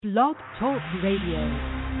Blog Talk Radio.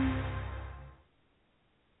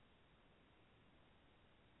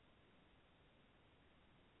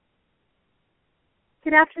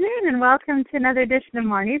 Good afternoon and welcome to another edition of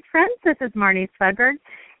Marnie's Friends. This is Marnie Swedberg,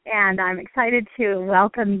 and I'm excited to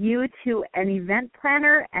welcome you to an event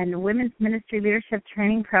planner and women's ministry leadership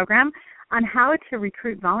training program on how to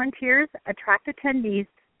recruit volunteers, attract attendees,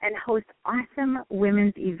 and host awesome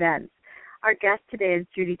women's events. Our guest today is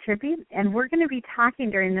Judy Trippy, and we're going to be talking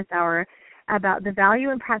during this hour about the value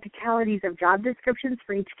and practicalities of job descriptions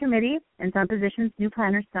for each committee and some positions new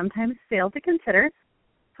planners sometimes fail to consider,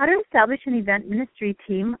 how to establish an event ministry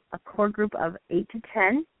team, a core group of 8 to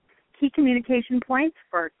 10, key communication points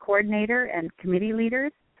for coordinator and committee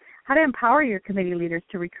leaders, how to empower your committee leaders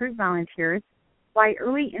to recruit volunteers, why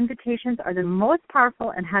early invitations are the most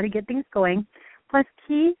powerful and how to get things going, plus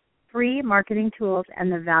key free marketing tools and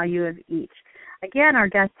the value of each. Again, our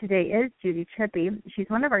guest today is Judy Trippy. She's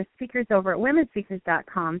one of our speakers over at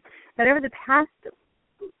womenspeakers.com, but over the past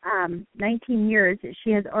 19 years,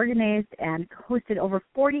 she has organized and hosted over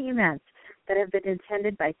 40 events that have been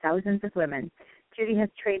attended by thousands of women. Judy has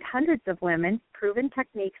trained hundreds of women, proven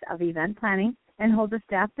techniques of event planning, and holds a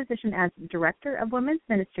staff position as Director of Women's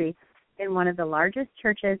Ministry in one of the largest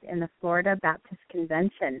churches in the Florida Baptist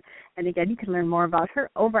Convention. And again, you can learn more about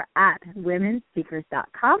her over at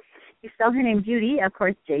womenspeakers.com. You spell her name Judy, of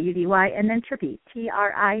course, Judy, and then Trippy,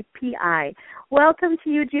 Trippi. Welcome to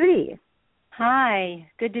you, Judy. Hi,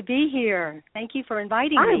 good to be here. Thank you for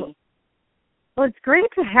inviting me. Well, it's great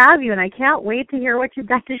to have you, and I can't wait to hear what you've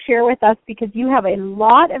got to share with us because you have a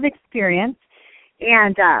lot of experience,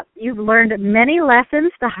 and you've learned many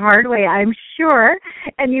lessons the hard way, I'm sure,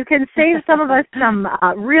 and you can save some of us some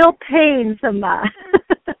real pain, some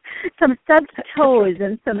some stubbed toes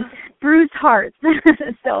and some bruised hearts.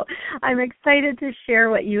 So I'm excited to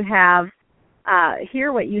share what you have,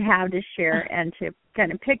 hear what you have to share, and to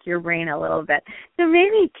kind of pick your brain a little bit. So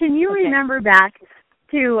maybe can you remember back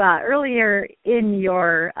to earlier in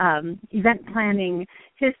your event planning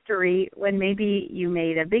history when maybe you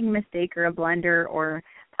made a big mistake or a blunder, or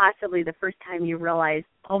possibly the first time you realized,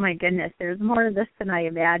 oh my goodness, there's more to this than I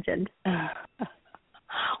imagined?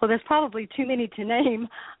 Well, there's probably too many to name,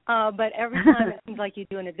 but every time it seems like you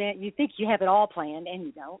do an event, you think you have it all planned, and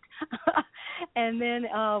you don't. And then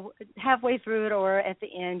halfway through it or at the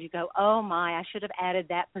end, you go, oh, my, I should have added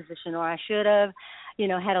that position, or I should have,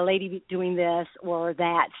 had a lady doing this or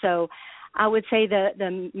that. So I would say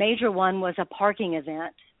the major one was a parking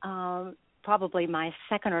event, probably my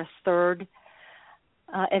second or third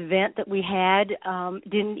event that we had.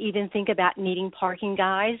 Didn't even think about needing parking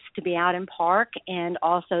guys to be out in park, and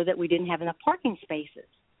also that we didn't have enough parking spaces.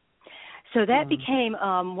 So that became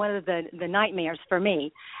one of the nightmares for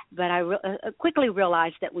me. But I quickly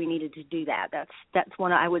realized that we needed to do that. That's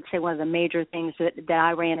one, I would say, one of the major things that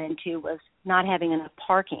I ran into was not having enough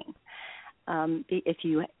parking. If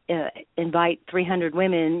you invite 300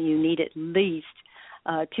 women, you need at least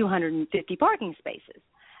 250 parking spaces.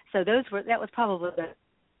 So that was probably the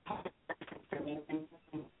for me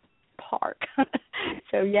in park.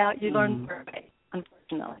 So yeah, you learn the way,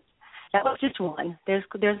 unfortunately. That was just one. There's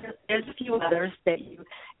a few others that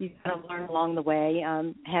you kind of learn along the way.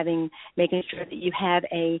 Making sure that you have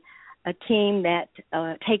a team that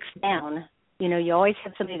takes down. You always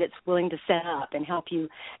have somebody that's willing to set up and help you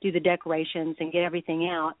do the decorations and get everything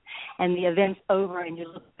out. And the event's over, and you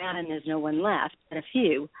look around and there's no one left but a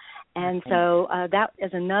few. And so that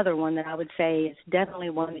is another one that I would say is definitely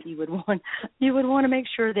one that you would want to make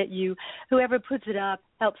sure that whoever puts it up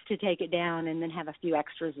helps to take it down, and then have a few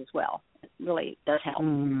extras as well. It really does help.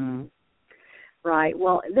 Mm-hmm. Right.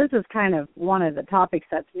 Well, this is kind of one of the topics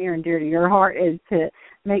that's near and dear to your heart, is to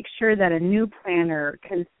make sure that a new planner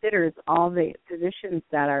considers all the positions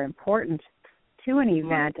that are important to an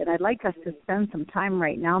event. And I'd like us to spend some time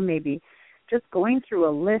right now maybe just going through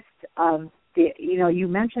a list of you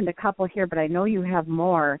mentioned a couple here, but I know you have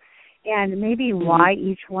more, and maybe why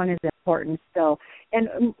each one is important still.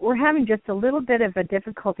 And we're having just a little bit of a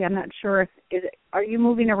difficulty. I'm not sure are you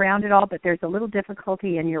moving around at all, but there's a little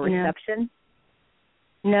difficulty in your reception.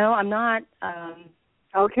 No, I'm not.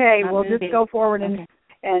 Okay, we'll just go forward and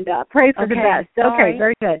pray for the best. Sorry. Okay,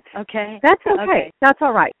 very good. Okay. That's okay. That's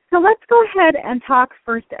all right. So let's go ahead and talk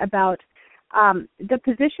first about the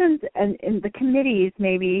positions and the committees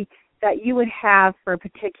maybe that you would have for a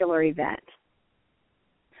particular event.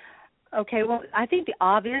 Okay, well, I think the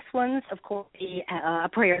obvious ones, of course, be a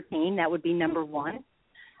prayer team. That would be number one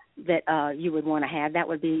that you would want to have. That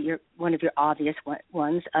would be one of your obvious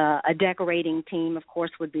ones. A decorating team, of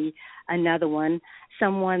course, would be another one.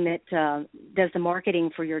 Someone that does the marketing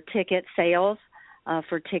for your ticket sales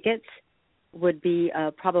for tickets would be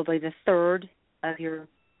probably the third of your,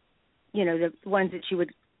 the ones that you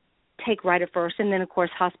would take right at first. And then, of course,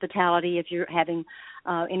 hospitality. If you're having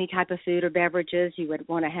any type of food or beverages, you would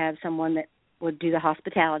want to have someone that would do the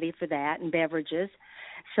hospitality for that and beverages.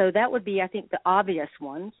 So that would be, I think, the obvious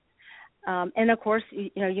ones. And, of course,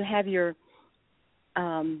 you have your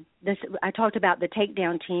I talked about the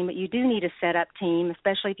takedown team, but you do need a setup team,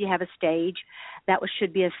 especially if you have a stage. That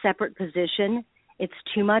should be a separate position. It's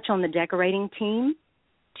too much on the decorating team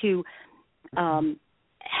to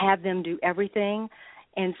have them do everything.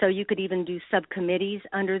 And so you could even do subcommittees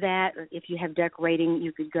under that. If you have decorating,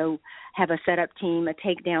 you could go have a setup team, a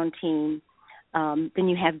takedown team. Then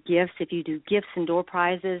you have gifts. If you do gifts and door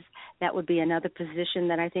prizes, that would be another position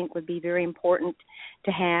that I think would be very important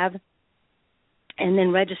to have. And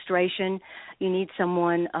then registration, you need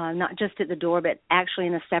someone not just at the door, but actually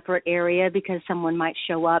in a separate area, because someone might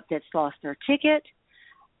show up that's lost their ticket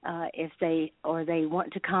if they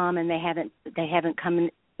want to come and they haven't come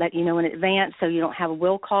and let you know in advance, so you don't have a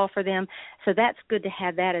will call for them. So that's good to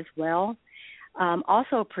have that as well.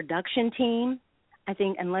 Also a production team. I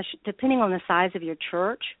think depending on the size of your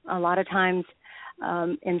church, a lot of times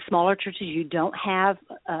in smaller churches you don't have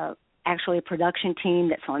actually a production team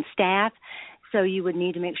that's on staff. So you would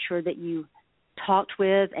need to make sure that you talked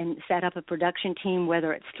with and set up a production team,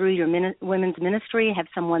 whether it's through your women's ministry, have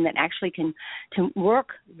someone that actually can to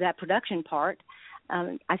work that production part.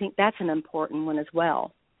 I think that's an important one as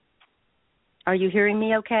well. Are you hearing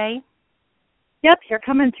me okay? Yep, you're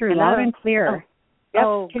coming through Hello? loud and clear. Yep.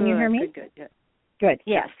 Oh, can you hear me? Good.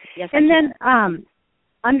 Yes. And then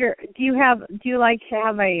do you like to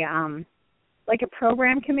have a like a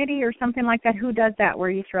program committee or something like that? Who does that,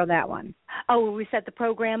 where you throw that one? Oh, we set the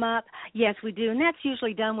program up? Yes, we do, and that's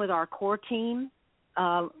usually done with our core team.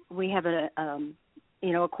 We have a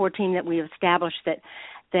core team that we established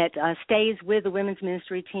that stays with the women's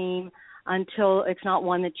ministry team until it's not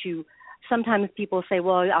one that you. Sometimes people say,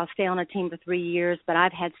 well, I'll stay on a team for 3 years, but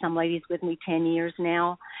I've had some ladies with me 10 years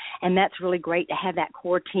now, and that's really great to have that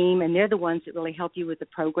core team, and they're the ones that really help you with the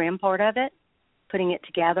program part of it, putting it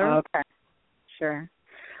together. Okay. Sure.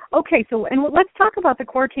 Okay, so let's talk about the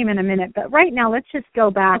core team in a minute, but right now let's just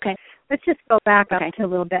go back. Okay. Let's just go back up to a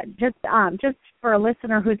little bit, just for a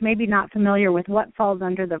listener who's maybe not familiar with what falls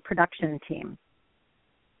under the production team.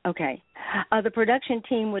 Okay. The production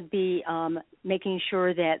team would be making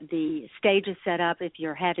sure that the stage is set up if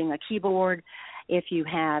you're having a keyboard, if you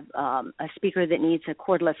have a speaker that needs a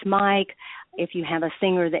cordless mic, if you have a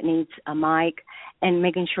singer that needs a mic, and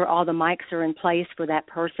making sure all the mics are in place for that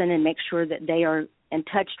person and make sure that they are in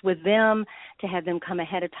touch with them, to have them come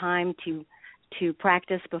ahead of time to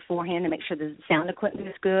practice beforehand and make sure the sound equipment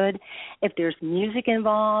is good. If there's music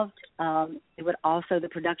involved, the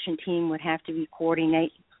production team would have to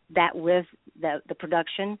coordinate that with the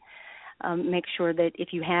production. Make sure that if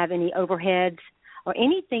you have any overheads or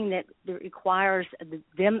anything that requires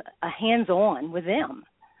them hands-on with them,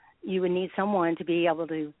 you would need someone to be able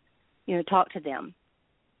to, talk to them.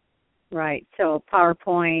 Right. So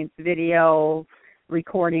PowerPoint, video,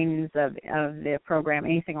 recordings of the program,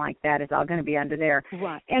 anything like that is all going to be under there.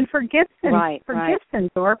 Right. And for gifts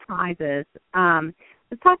and door prizes,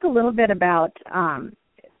 let's talk a little bit about.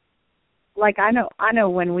 Like I know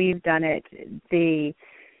when we've done it,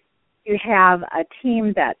 you have a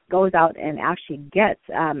team that goes out and actually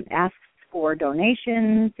asks for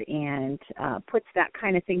donations and puts that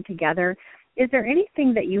kind of thing together. Is there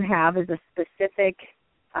anything that you have as a specific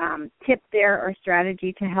tip there or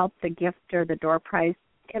strategy to help the gift or the door prize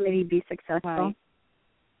committee be successful? Right.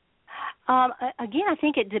 Again, I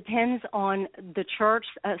think it depends on the church.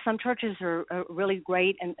 Some churches are really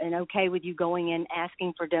great and okay with you going in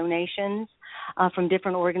asking for donations from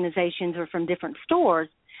different organizations or from different stores.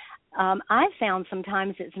 I've found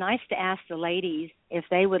sometimes it's nice to ask the ladies if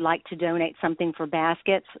they would like to donate something for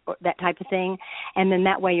baskets or that type of thing, and then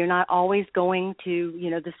that way you're not always going to,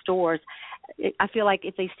 the stores. I feel like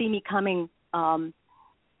if they see me coming,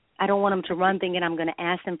 I don't want them to run thinking I'm going to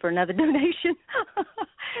ask them for another donation.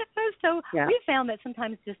 So we found that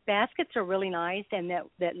sometimes just baskets are really nice, and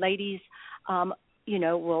that ladies,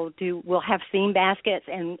 will have theme baskets,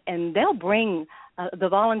 and they'll bring the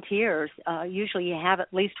volunteers. Usually you have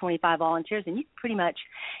at least 25 volunteers, and you pretty much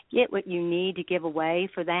get what you need to give away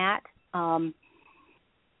for that.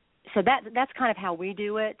 so that's kind of how we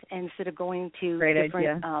do it instead of going to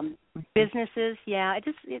different businesses. Yeah,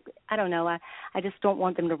 I don't know. I just don't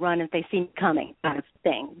want them to run if they see me coming, kind of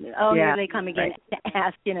thing. Oh, here they come again to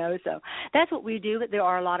ask, So that's what we do. But there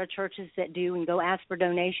are a lot of churches that do and go ask for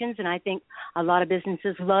donations, and I think a lot of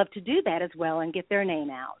businesses love to do that as well and get their name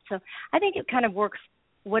out. So I think it kind of works,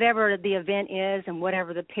 whatever the event is and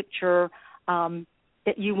whatever the picture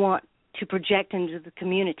that you want to project into the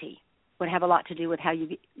community would have a lot to do with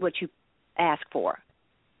what you ask for.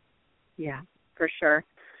 Yeah, for sure.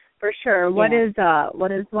 For sure. What is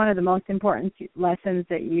one of the most important lessons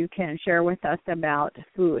that you can share with us about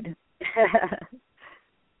food?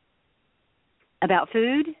 About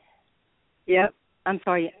food? Yep. I'm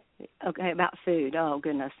sorry. Okay, about food. Oh,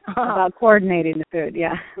 goodness. About coordinating the food,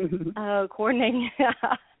 yeah. Oh, coordinating.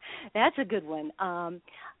 That's a good one.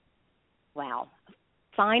 Wow.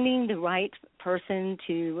 Finding the right person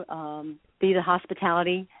to be the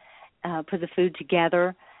hospitality, put the food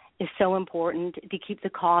together is so important to keep the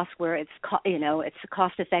cost where it's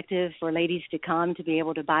cost effective for ladies to come to be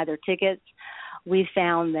able to buy their tickets. We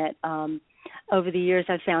found that over the years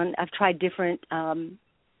I've tried different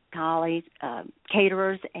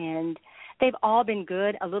caterers, and they've all been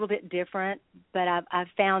good, a little bit different, but I've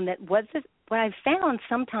found that what I've found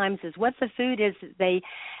sometimes is what the food is that they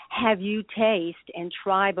have you taste and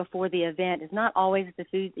try before the event is not always the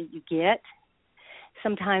food that you get.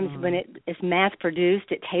 Sometimes when it is mass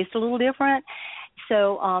produced, it tastes a little different.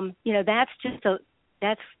 So,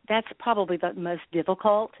 that's probably the most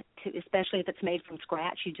difficult, especially if it's made from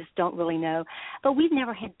scratch. You just don't really know. But we've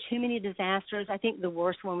never had too many disasters. I think the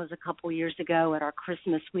worst one was a couple years ago at our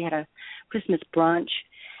Christmas. We had a Christmas brunch,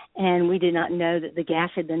 and we did not know that the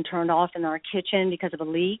gas had been turned off in our kitchen because of a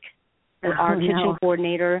leak. Our kitchen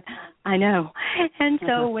coordinator, I know. And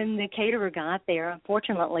so when the caterer got there,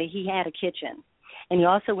 unfortunately, he had a kitchen. And he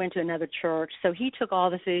also went to another church. So he took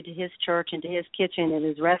all the food to his church and to his kitchen at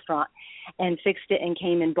his restaurant and fixed it and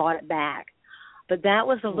came and brought it back. But that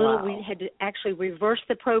was we had to actually reverse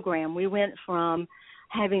the program. We went from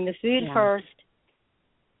having the food first.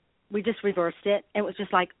 We just reversed it. It was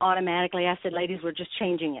just like automatically. I said, ladies, we're just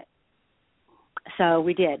changing it. So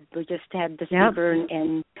we did. We just had the speaker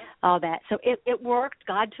and all that. So it worked.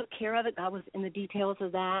 God took care of it. God was in the details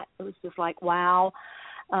of that. It was just like, wow.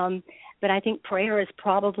 But I think prayer is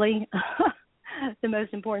probably the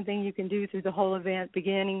most important thing you can do through the whole event,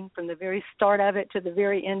 beginning from the very start of it to the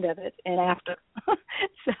very end of it and after.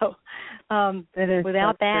 So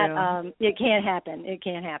without that, it can't happen. It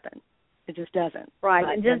can't happen. It just doesn't. Right.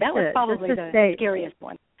 But, and that was probably the scariest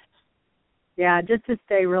one. Yeah, just to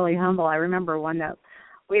stay really humble. I remember one that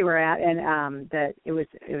we were at, and that it was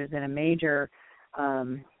in a major a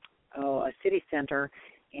city center,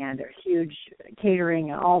 and a huge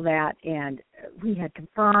catering and all that, and we had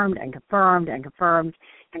confirmed and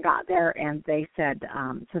got there, and they said,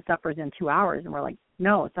 so supper's in 2 hours, and we're like,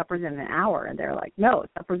 no, supper's in an hour, and they're like, no,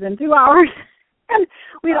 supper's in 2 hours. And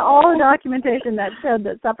we had all the documentation that showed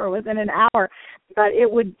that supper was in an hour, but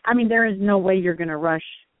there is no way you're going to rush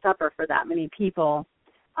supper for that many people.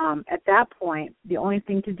 At that point, the only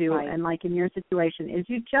thing to do, and like in your situation, is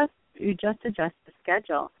you just adjust the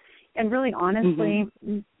schedule. And really, honestly,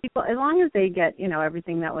 people, as long as they get,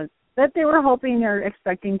 everything that they were hoping or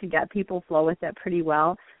expecting to get, people flow with it pretty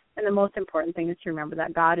well. And the most important thing is to remember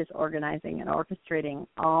that God is organizing and orchestrating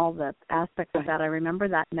all the aspects of that. I remember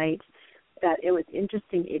that night that it was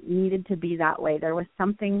interesting. It needed to be that way. There was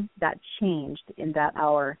something that changed in that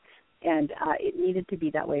hour, and it needed to be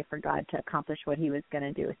that way for God to accomplish what he was going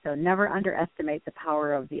to do. So never underestimate the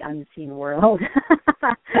power of the unseen world.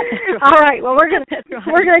 All right. Well, we're going to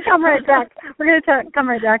come right back. We're going to come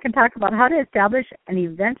right back and talk about how to establish an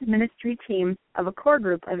event ministry team of a core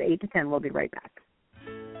group of 8 to 10. We'll be right back.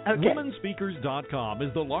 Okay. WomenSpeakers.com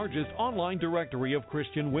is the largest online directory of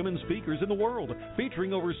Christian women speakers in the world,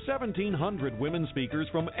 featuring over 1,700 women speakers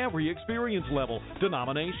from every experience level,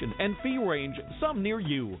 denomination, and fee range, some near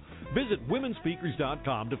you. Visit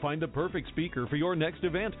WomenSpeakers.com to find the perfect speaker for your next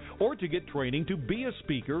event, or to get training to be a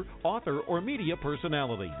speaker, author, or media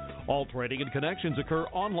personality. All training and connections occur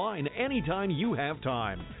online anytime you have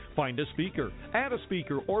time. Find a speaker, add a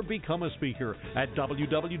speaker, or become a speaker at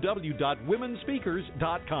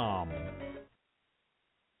www.womenspeakers.com.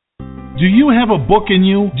 Do you have a book in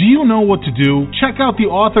you? Do you know what to do? Check out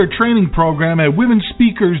the author training program at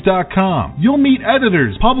womenspeakers.com. You'll meet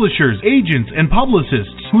editors, publishers, agents, and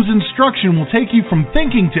publicists whose instruction will take you from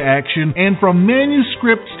thinking to action and from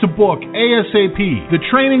manuscripts to book ASAP. The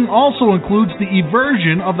training also includes the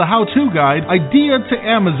e-version of the how-to guide, Idea to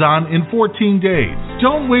Amazon in 14 days.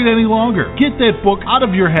 Don't wait any longer. Get that book out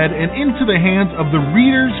of your head and into the hands of the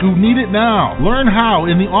readers who need it now. Learn how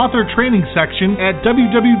in the author training section at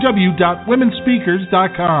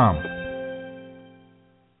www.womenspeakers.com.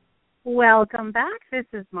 Welcome back. This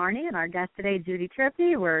is Marnie, and our guest today, Judy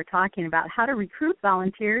Trippy. We're talking about how to recruit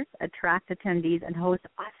volunteers, attract attendees, and host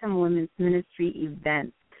awesome women's ministry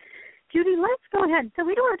events. Judy, let's go ahead. So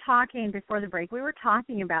we were talking before the break, we were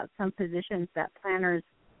talking about some positions that planners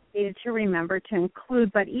needed to remember to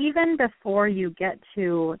include, but even before you get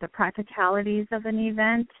to the practicalities of an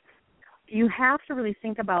event, you have to really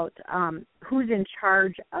think about who's in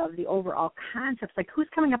charge of the overall concepts, like who's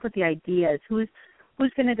coming up with the ideas, who's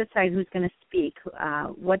going to decide who's going to speak,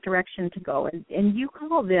 what direction to go. And you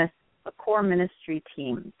call this a core ministry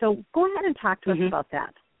team. So go ahead and talk to us about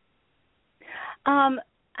that.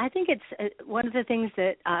 I think it's one of the things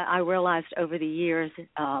that I realized over the years,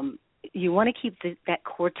 you want to keep that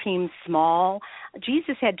core team small.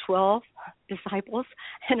 Jesus had 12 disciples,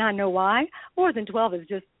 and I know why. More than 12 is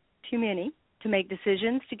just too many to make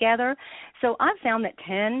decisions together. So I've found that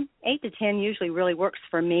 8 to 10 usually really works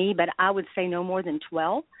for me, but I would say no more than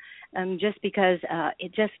 12, just because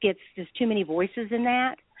it just gets, there's too many voices in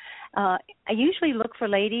that. I usually look for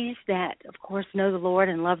ladies that, of course, know the Lord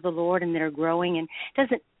and love the Lord and that are growing, and it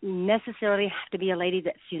doesn't necessarily have to be a lady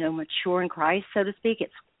that's, mature in Christ, so to speak.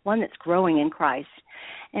 It's one that's growing in Christ.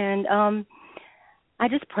 And I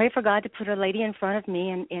just pray for God to put a lady in front of me,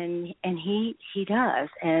 and he does.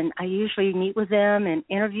 And I usually meet with them and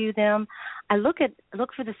interview them. I look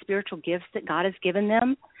for the spiritual gifts that God has given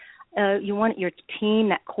them. You want your team,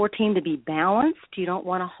 that core team, to be balanced. You don't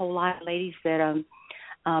want a whole lot of ladies that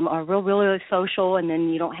are really social, and then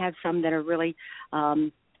you don't have some that are really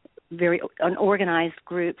very unorganized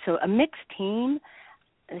group. So a mixed team.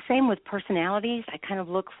 Same with personalities. I kind of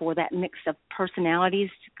look for that mix of personalities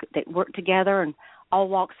that work together and all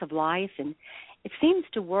walks of life, and it seems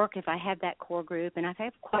to work if I have that core group. And I've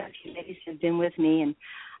had quite a few ladies who have been with me, and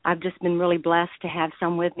I've just been really blessed to have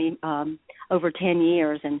some with me over 10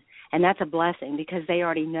 years, and that's a blessing because they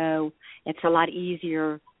already know it's a lot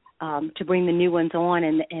easier to bring the new ones on,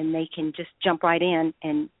 and they can just jump right in,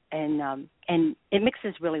 and it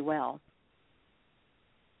mixes really well.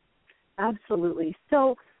 Absolutely.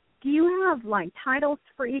 So do you have, titles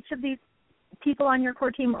for each of these people on your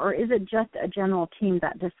core team, or is it just a general team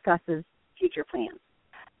that discusses future plans?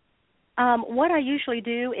 What I usually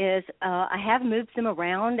do is I have moved them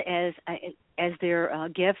around as their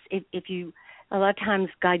gifts. If you, a lot of times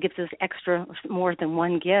God gives us extra, more than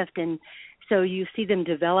one gift, and so you see them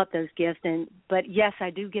develop those gifts. But yes,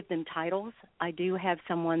 I do give them titles. I do have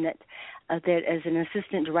someone that is an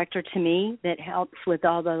assistant director to me that helps with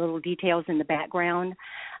all the little details in the background.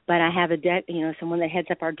 But I have someone that heads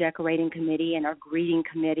up our decorating committee and our greeting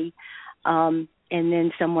committee, and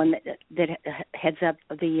then someone that heads up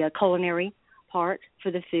the culinary part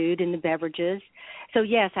for the food and the beverages. So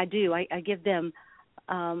yes, I do. I give them,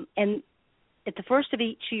 and at the first of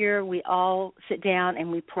each year, we all sit down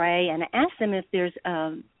and we pray, and I ask them if there's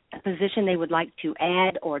a position they would like to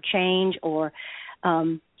add or change, or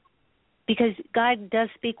because God does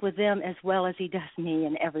speak with them as well as he does me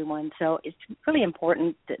and everyone. So it's really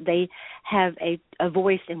important that they have a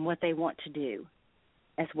voice in what they want to do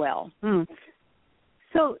as well.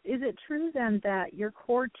 So is it true then that your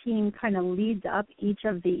core team kind of leads up each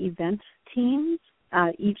of the event teams?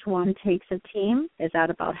 Each one takes a team? Is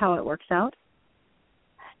that about how it works out?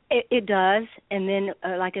 It does, and then,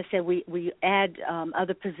 like I said, we add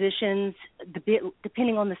other positions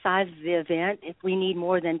depending on the size of the event. If we need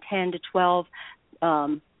more than 10 to 12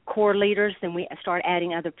 core leaders, then we start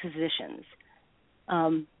adding other positions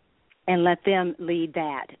and let them lead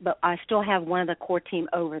that. But I still have one of the core team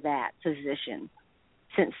over that position,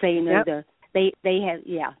 since they know they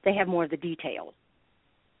have more of the details.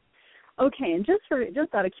 Okay, and just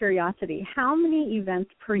out of curiosity, how many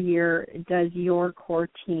events per year does your core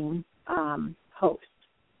team host?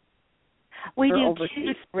 We do 2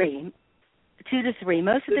 to 3. 2 to 3.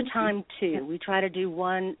 Most of the time, 2. We try to do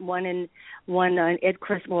one in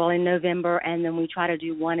November, and then we try to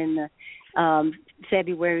do one in the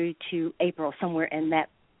February to April, somewhere in that,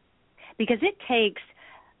 because it takes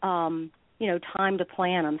time to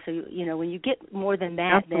plan them. So when you get more than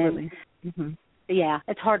that, Absolutely. then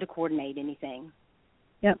it's hard to coordinate anything.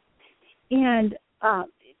 Yep. And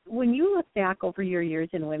when you look back over your years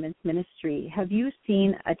in women's ministry, have you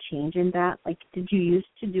seen a change in that? Like, did you used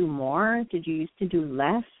to do more? Did you used to do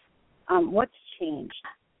less? What's changed?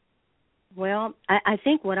 Well, I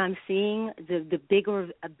think what I'm seeing, the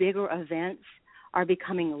bigger events are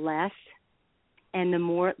becoming less, and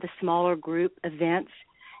the smaller group events.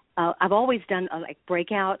 I've always done like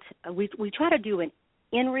breakout. We try to do an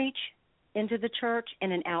in-reach into the church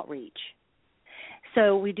and an outreach.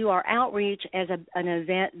 So we do our outreach as an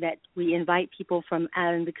event that we invite people from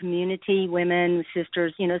out in the community, women,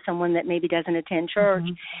 sisters, someone that maybe doesn't attend church.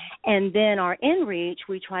 Mm-hmm. And then our in-reach,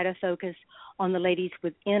 we try to focus on the ladies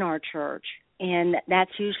within our church. And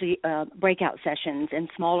that's usually breakout sessions and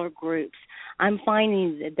smaller groups. I'm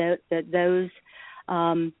finding that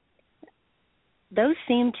those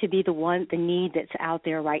seem to be the need that's out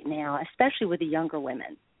there right now, especially with the younger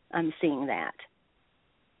women. I'm seeing that.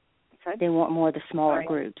 They want more of the smaller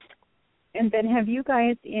groups. And then have you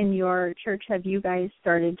guys in your church,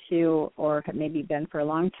 started to, or have maybe been for a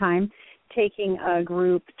long time, taking a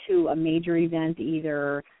group to a major event,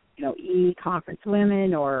 either, E-Conference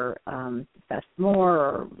Women or Best More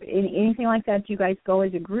or anything like that? Do you guys go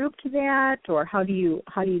as a group to that, or how do you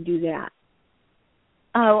do that?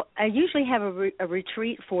 I usually have a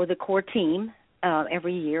retreat for the core team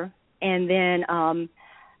every year, and then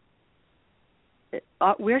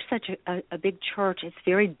we're such a big church. It's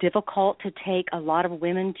very difficult to take a lot of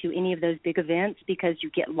women to any of those big events because you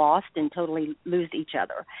get lost and totally lose each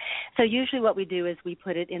other. So usually what we do is we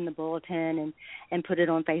put it in the bulletin and put it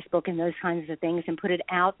on Facebook and those kinds of things and put it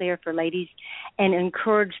out there for ladies and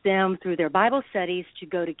encourage them through their Bible studies to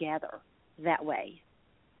go together that way.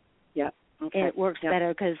 Yep. Okay. And it works better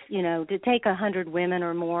because, to take 100 women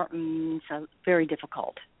or more, so very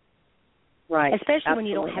difficult. Right. Especially Absolutely. when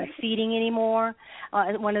you don't have seating anymore.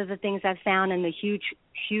 One of the things I've found in the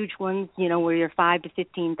huge ones, where you're 5,000 to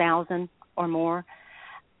 15,000 or more,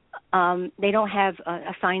 they don't have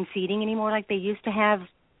assigned seating anymore like they used to have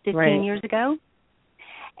 15 years ago.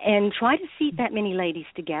 And try to seat that many ladies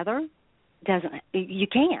together you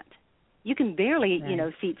can't. You can barely,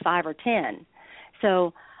 seat 5 or 10.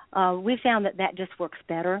 So we found that just works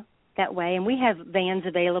better that way, and we have vans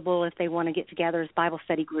available if they want to get together as Bible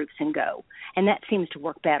study groups and go, and that seems to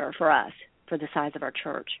work better for us for the size of our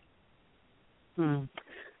church.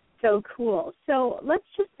 So cool. So let's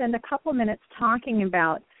just spend a couple minutes talking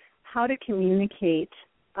about how to communicate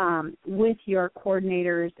with your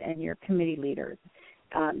coordinators and your committee leaders.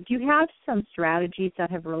 Do you have some strategies that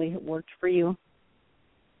have really worked for you?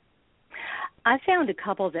 I found a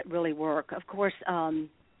couple that really work. Of course,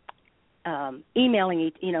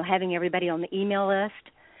 emailing, having everybody on the email list,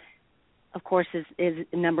 of course, is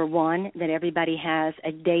number one, that everybody has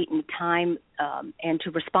a date and time and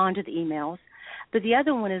to respond to the emails. But the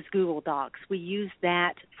other one is Google Docs. We use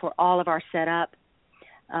that for all of our setup.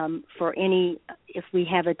 If we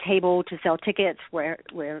have a table to sell tickets where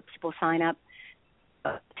people sign up,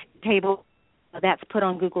 table, that's put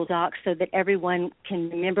on Google Docs so that everyone can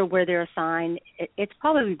remember where they're assigned. It's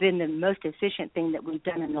probably been the most efficient thing that we've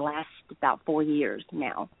done in the last about 4 years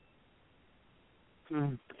now.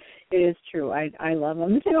 It is true. I love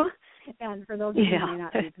them too. And for those of you who may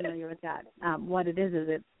not be familiar with that, what it is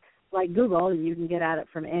it's like Google. You can get at it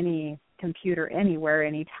from any computer, anywhere,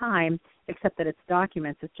 anytime, except that it's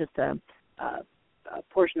documents. It's just a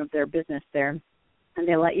portion of their business there. And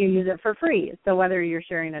they let you use it for free. So whether you're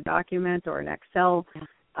sharing a document or an Excel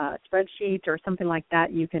spreadsheet or something like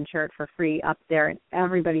that, you can share it for free up there. And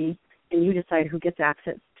and you decide who gets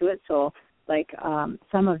access to it. So like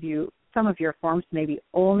some of your forms, maybe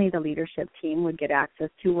only the leadership team would get access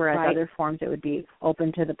to, whereas other forms it would be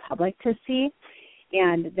open to the public to see.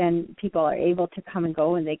 And then people are able to come and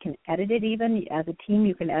go, and they can edit it even. As a team,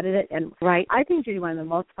 you can edit it. And I think, Judy, one of the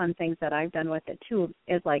most fun things that I've done with it, too,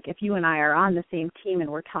 is like if you and I are on the same team and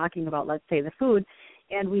we're talking about, let's say, the food,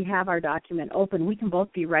 and we have our document open, we can both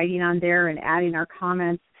be writing on there and adding our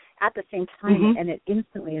comments at the same time, and it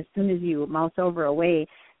instantly, as soon as you mouse over away,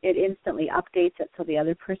 it instantly updates it so the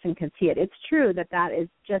other person can see it. It's true that is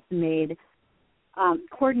just made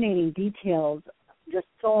coordinating details just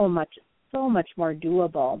so much more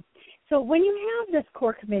doable. So when you have this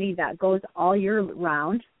core committee that goes all year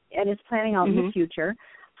round and is planning out in the future,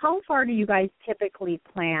 how far do you guys typically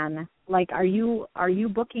plan? Like, are you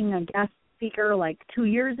booking a guest speaker like 2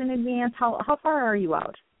 years in advance? How far are you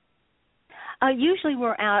out? Usually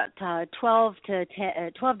we're out 12 to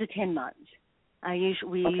 10 months.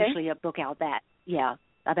 We usually book out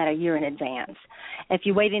about a year in advance. If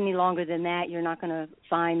you wait any longer than that, you're not going to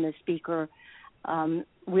find the speaker.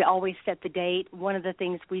 We always set the date. One of the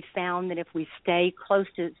things we found that if we stay close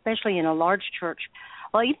to, especially in a large church,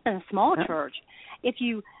 well, even in a small church, if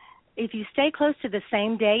you if you stay close to the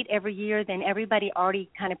same date every year, then everybody already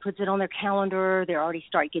kind of puts it on their calendar. They already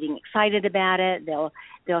start getting excited about it. They'll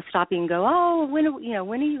stop you and go, oh, when are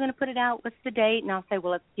you going to put it out? What's the date? And I'll say,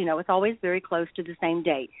 well, it's always very close to the same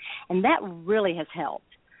date, and that really has helped.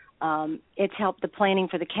 It's helped the planning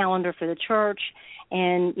for the calendar for the church,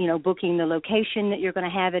 and booking the location that you're going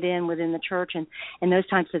to have it in within the church, and those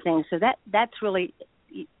types of things. So that's really,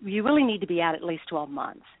 you really need to be out at least 12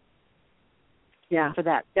 months. Yeah. For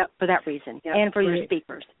that reason, and for your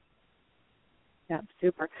speakers. Yeah,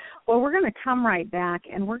 super. Well, we're going to come right back,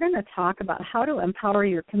 and we're going to talk about how to empower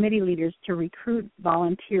your committee leaders to recruit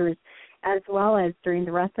volunteers, as well as during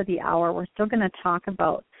the rest of the hour, we're still going to talk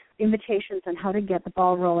about invitations and how to get the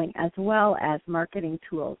ball rolling, as well as marketing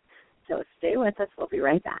tools. So stay with us. We'll be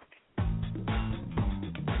right back.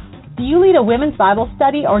 Do you lead a women's Bible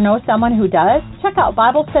study or know someone who does? Check out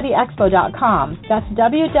BibleStudyExpo.com. That's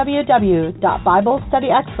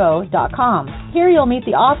www.BibleStudyExpo.com. Here you'll meet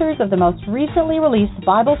the authors of the most recently released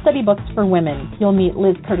Bible study books for women. You'll meet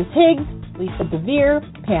Liz Curtis Higgs, Lisa DeVere,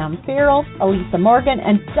 Pam Farrell, Elisa Morgan,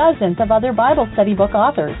 and dozens of other Bible study book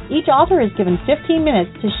authors. Each author is given 15 minutes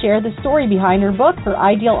to share the story behind her book, her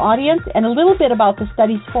ideal audience, and a little bit about the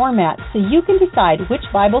study's format, so you can decide which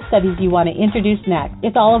Bible studies you want to introduce next.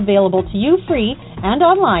 It's all available to you free and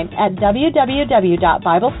online at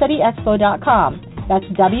www.BibleStudyExpo.com. That's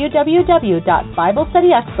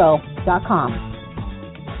www.BibleStudyExpo.com.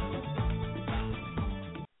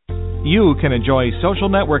 You can enjoy social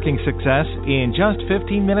networking success in just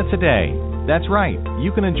 15 minutes a day. That's right, you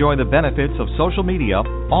can enjoy the benefits of social media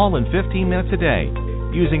all in 15 minutes a day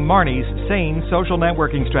using Marnie's Sane Social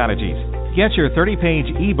Networking Strategies. Get your 30-page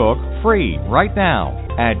ebook free right now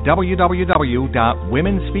at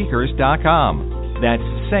www.womenspeakers.com. That's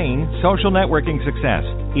Sane Social Networking Success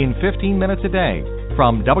in 15 minutes a day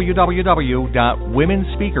from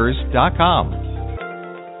www.womenspeakers.com.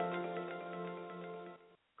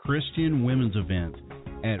 Christian Women's Event.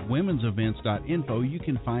 At womensevents.info, you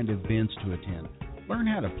can find events to attend. Learn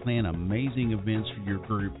how to plan amazing events for your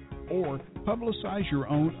group or publicize your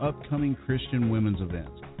own upcoming Christian women's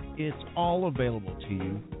events. It's all available to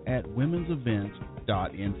you at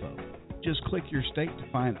womensevents.info. Just click your state to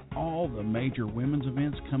find all the major women's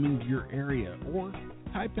events coming to your area, or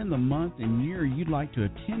type in the month and year you'd like to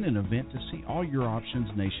attend an event to see all your options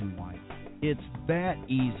nationwide. It's that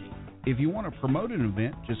easy. If you want to promote an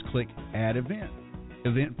event, just click Add Event.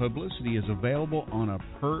 Event publicity is available on a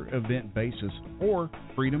per-event basis or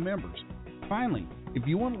free to members. Finally, if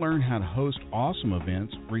you want to learn how to host awesome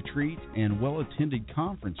events, retreats, and well-attended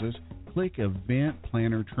conferences, click Event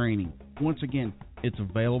Planner Training. Once again, it's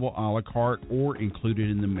available a la carte or included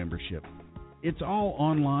in the membership. It's all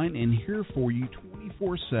online and here for you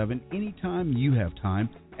 24/7 anytime you have time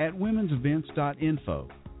at womensevents.info.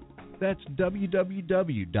 That's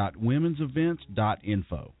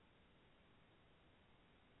www.womensevents.info.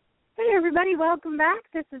 Hey everybody, welcome back.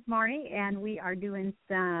 This is Marnie, and we are doing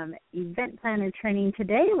some event planner training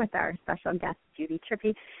today with our special guest, Judy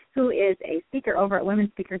Trippy, who is a speaker over at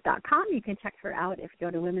womenspeakers.com. You can check her out if you go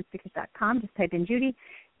to womenspeakers.com. Just type in Judy,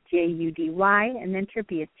 Judy, and then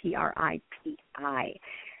Trippy is Tripi.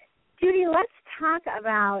 Judy, let's talk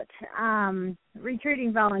about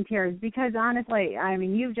recruiting volunteers, because honestly, I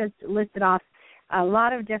mean, you've just listed off a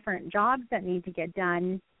lot of different jobs that need to get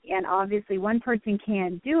done, and obviously one person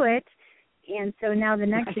can't do it, and so now the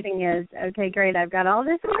next thing is, okay, great, I've got all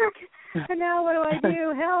this work, and now what do I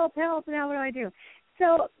do? Help, now what do I do?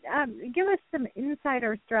 So give us some insight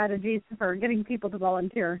or strategies for getting people to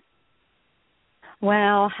volunteer.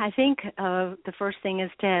 Well, I think the first thing is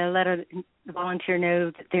to let the volunteer know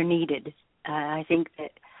that they're needed. I think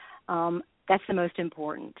that that's the most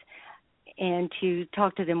important, and to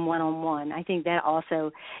talk to them one-on-one. I think that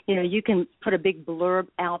also, you can put a big blurb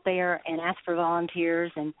out there and ask for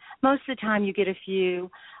volunteers, and most of the time you get a few,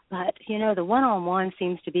 but, the one-on-one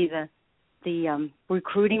seems to be the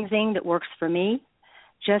recruiting thing that works for me,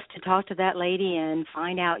 just to talk to that lady and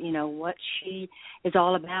find out, what she is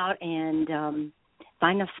all about, and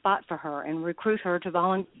find a spot for her and recruit her to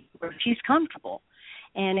volunteer where she's comfortable,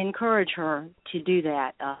 and encourage her to do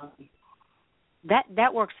that.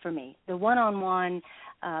 That works for me. The one-on-one,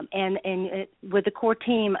 and with the core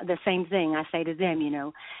team, the same thing. I say to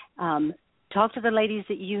them, talk to the ladies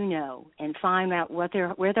that you know and find out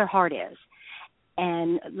where their heart is,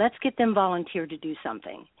 and let's get them volunteer to do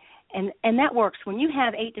something. And that works. When you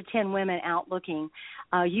have 8 to 10 women out looking,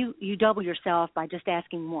 you double yourself by just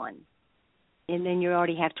asking one, and then you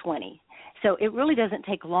already have 20. So it really doesn't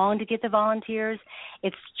take long to get the volunteers.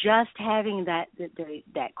 It's just having that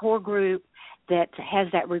core group that has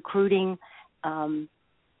that recruiting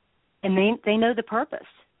and they know the purpose.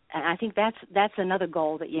 And I think that's another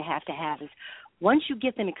goal that you have to have is once you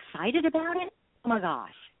get them excited about it, oh my gosh.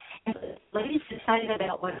 If the lady's excited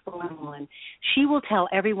about what's going on, she will tell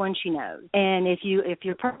everyone she knows. And if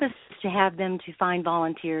your purpose is to have them to find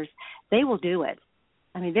volunteers, they will do it.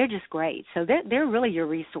 I mean, they're just great. So they're really your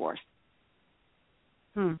resource.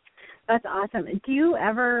 That's awesome. Do you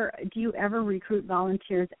ever recruit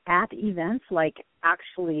volunteers at events, like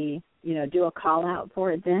actually, do a call out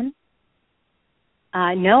for it then?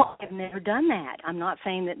 No, I've never done that. I'm not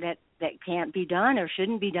saying that can't be done or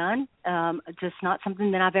shouldn't be done. Just not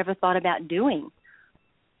something that I've ever thought about doing.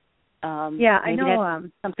 I know.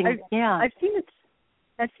 Something. I've seen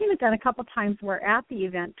it done a couple times where at the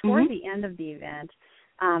event, toward the end of the event,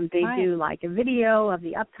 they do like a video of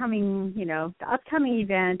the upcoming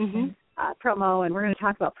event promo, and we're going to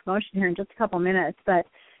talk about promotion here in just a couple minutes. But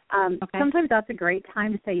sometimes that's a great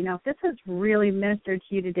time to say, if this has really ministered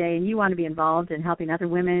to you today, and you want to be involved in helping other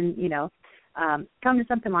women, come to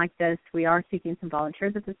something like this. We are seeking some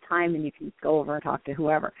volunteers at this time, and you can go over and talk to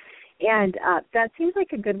whoever. And that seems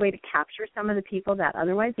like a good way to capture some of the people that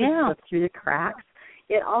otherwise would slip through the cracks.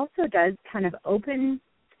 It also does kind of opens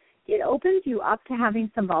you up to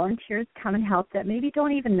having some volunteers come and help that maybe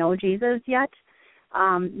don't even know Jesus yet,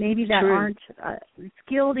 maybe that aren't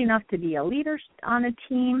skilled enough to be a leader on a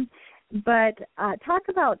team. But talk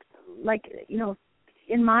about,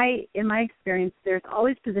 in my experience, there's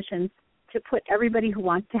always positions to put everybody who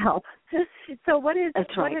wants to help. So what have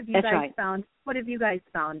you guys found? What have you guys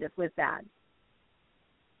found with that?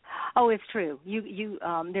 Oh, it's true. You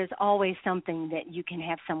there's always something that you can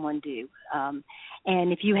have someone do,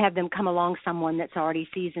 and if you have them come along, someone that's already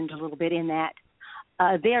seasoned a little bit in that,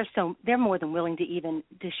 they're more than willing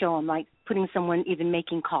to show them, like putting someone even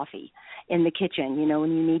making coffee in the kitchen.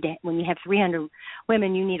 When you have 300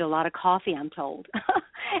 women, you need a lot of coffee, I'm told,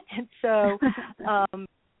 and so.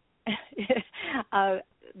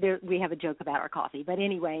 We have a joke about our coffee, but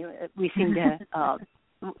anyway, we seem to.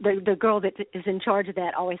 The girl that is in charge of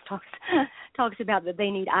that always talks about that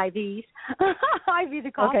they need IVs, IV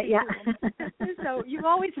the coffee. Okay, yeah. So you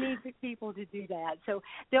always need people to do that. So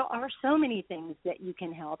there are so many things that you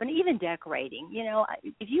can help, and even decorating.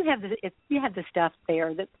 If you have the stuff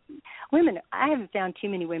there, that women, I haven't found too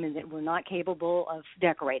many women that were not capable of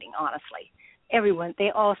decorating. Honestly. Everyone,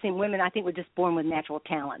 they all seem, women I think were just born with natural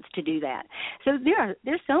talents to do that. So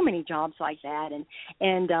there's so many jobs like that,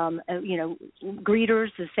 and greeters,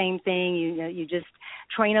 the same thing. You just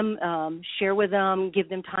train them, share with them, give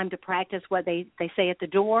them time to practice what they say at the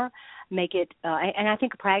door, make it, and I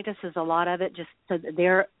think practice is a lot of it, just so that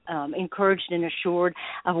they're encouraged and assured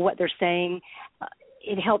of what they're saying.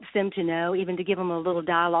 It helps them to know, even to give them a little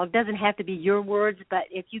dialogue. Doesn't have to be your words, but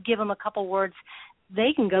if you give them a couple words,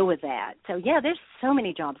 they can go with that. So, there's so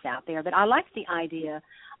many jobs out there, but I like the idea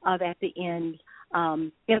of at the end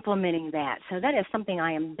implementing that. So that is something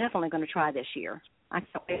I am definitely going to try this year. I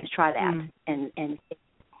can't wait to try that. And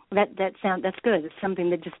that's good. It's something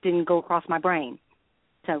that just didn't go across my brain.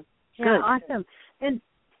 So, good. Yeah, awesome. And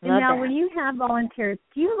now when you have volunteers,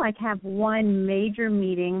 do you have one major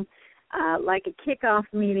meeting, like a kickoff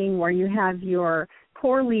meeting where you have your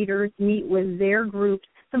core leaders meet with their groups?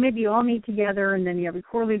 So maybe you all meet together, and then you have your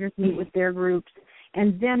core leaders meet with their groups,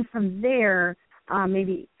 and then from there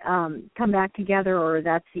maybe come back together, or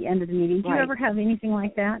that's the end of the meeting. Do you ever have anything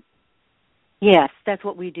like that? Yes, that's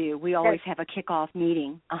what we do. We always have a kickoff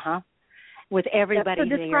meeting, with everybody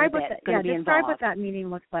there that's going to be involved. Describe what that meeting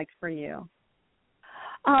looks like for you.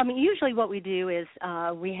 Usually what we do is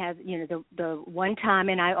we have, the one time,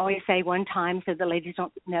 and I always say one time so the ladies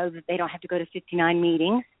don't know that they don't have to go to 59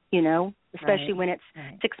 meetings, especially when it's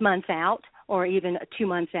 6 months out or even 2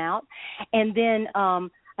 months out. And then,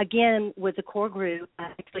 again, with the core group,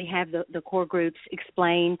 I actually have the core groups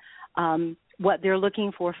explain what they're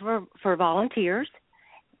looking for volunteers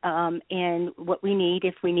and what we need,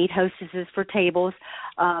 if we need hostesses for tables.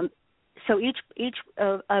 So each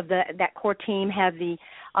of that core team have the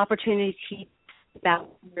opportunity to teach about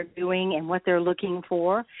what they're doing and what they're looking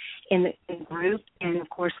for in the group. And, of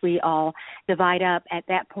course, we all divide up at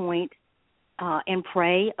that point and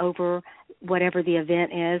pray over whatever the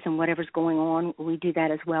event is and whatever's going on. We do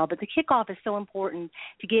that as well. But the kickoff is so important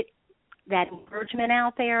to get that encouragement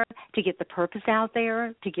out there, to get the purpose out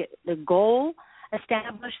there, to get the goal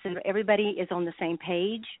established so that everybody is on the same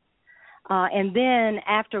page. And then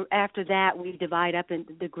after that, we divide up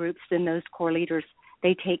into the groups. Then those core leaders,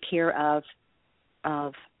 they take care of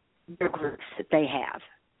their groups that they have.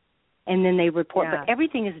 and then they report. Yeah. But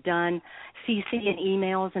everything is done CC in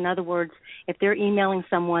emails. In other words, if they're emailing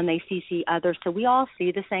someone, they CC others. So we all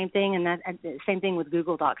see the same thing, and that same thing with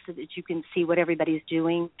Google Docs, so that you can see what everybody's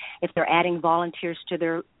doing. If they're adding volunteers to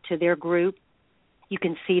their group, you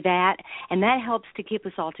can see that, and that helps to keep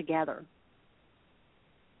us all together.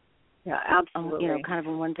 Yeah, absolutely. Kind of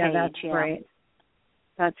on one page. Yeah, that's great.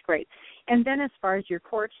 That's great. And then as far as your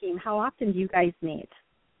core team, how often do you guys meet?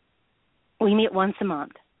 We meet once a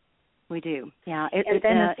month. We do. Yeah. And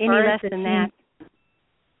then any less than that.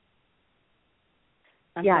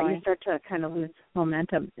 You start to kind of lose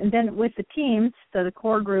momentum. And then with the teams, so the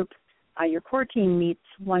core group, your core team meets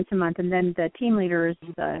once a month, and then the team leaders,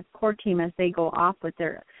 the core team, as they go off with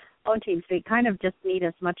their own teams, they kind of just meet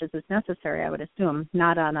as much as is necessary, I would assume,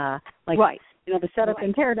 not on a, the setup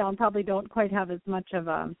and tear down probably don't quite have as much of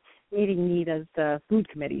a meeting need as the food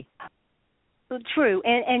committee. True,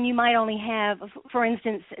 and you might only have, for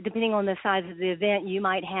instance, depending on the size of the event, you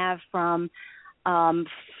might have from 10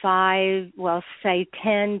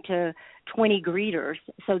 to 20 greeters.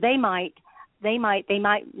 So they might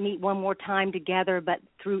meet one more time together, but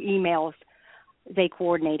through emails they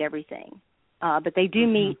coordinate everything. But they do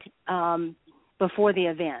meet before the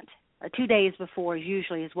event. 2 days before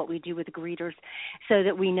usually is what we do with the greeters, so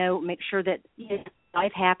that we make sure that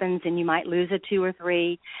life happens and you might lose a 2 or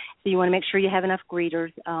 3. So you want to make sure you have enough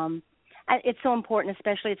greeters. It's so important,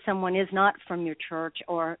 especially if someone is not from your church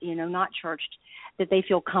or, not churched, that they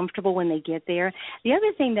feel comfortable when they get there. The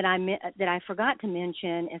other thing that I forgot to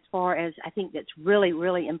mention, as far as I think that's really,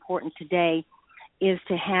 really important today, is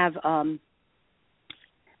to have a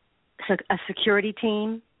security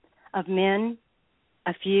team of men,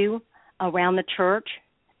 a few, around the church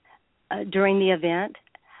during the event.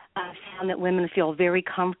 I found that women feel very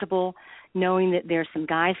comfortable knowing that there's some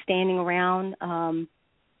guys standing around,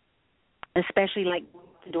 especially like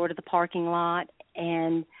the door to the parking lot,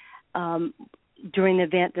 and during the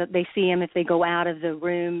event that they see them. If they go out of the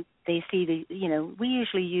room, they see we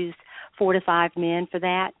usually use 4 to 5 men for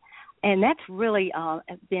that, and that's really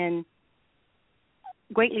been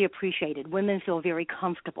greatly appreciated. Women feel very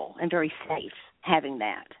comfortable and very safe having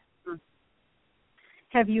that.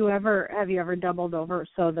 Have you ever doubled over,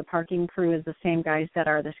 so the parking crew is the same guys that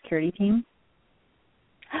are the security team?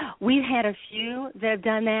 We've had a few that have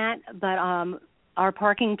done that, but our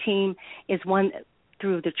parking team is one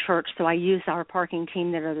through the church, so I use our parking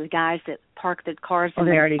team that are the guys that park the cars on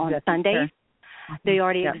Sundays. Sure. They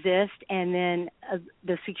already exist. And then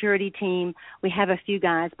the security team, we have a few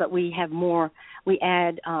guys, but we have more. We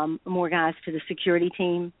add more guys to the security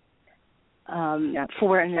team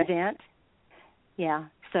for an event. Yeah,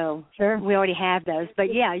 so we already have those.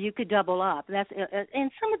 But, you could double up.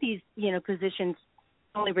 And some of these, positions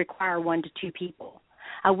only require 1 to 2 people.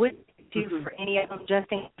 I wouldn't do for any of them,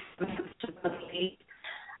 just in case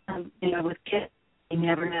with kids, you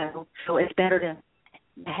never know. So it's better to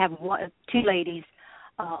have 2 ladies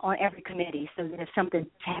on every committee, so that if something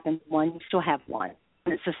happens, you still have one.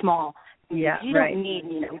 And it's a small. You don't need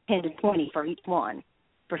 10 to 20 for each one,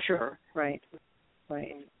 for sure. Right.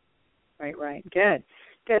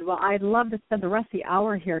 Good. Well, I'd love to spend the rest of the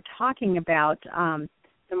hour here talking about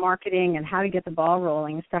the marketing and how to get the ball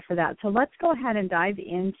rolling and stuff for that. So let's go ahead and dive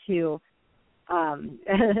into.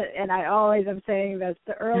 And I always am saying this: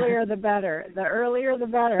 the earlier the better. The earlier the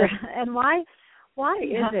better. And why is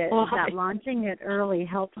it that launching it early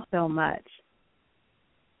helps so much?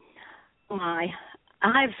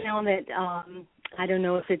 I've found that I don't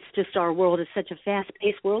know if it's just our world is such a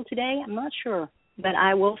fast-paced world today. I'm not sure, but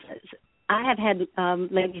I have had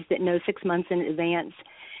ladies that know 6 months in advance,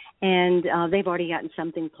 and they've already gotten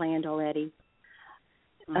something planned already.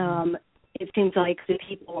 It seems like the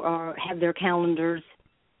people have their calendars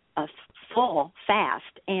full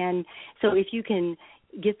fast, and so if you can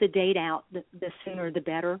get the date out, the sooner the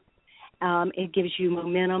better. It gives you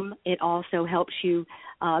momentum. It also helps you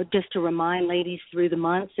just to remind ladies through the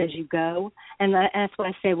months as you go. And that's what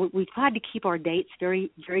I say. We tried to keep our dates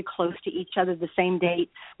very, very close to each other, the same date.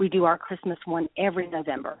 We do our Christmas one every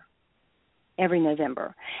November,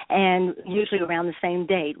 and usually around the same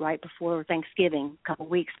date, right before Thanksgiving, a couple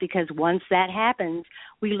of weeks, because once that happens,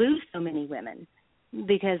 we lose so many women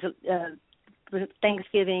because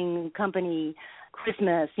Thanksgiving, company,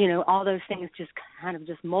 Christmas, all those things just kind of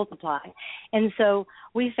just multiply. And so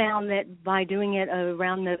we found that by doing it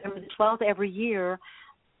around November the 12th every year,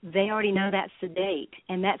 they already know that's the date,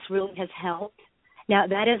 and that's really has helped. Now,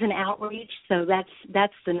 that is an outreach, so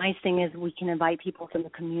that's the nice thing is we can invite people from the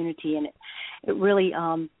community, and it really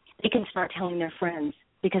they can start telling their friends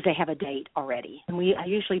because they have a date already. And I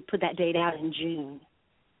usually put that date out in June.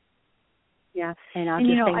 Yeah. And I'll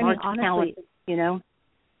just say, mark your calendar,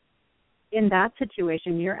 In that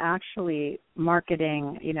situation, you're actually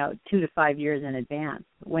marketing, 2 to 5 years in advance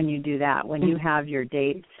when you do that. When you have your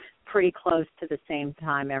dates pretty close to the same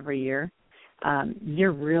time every year,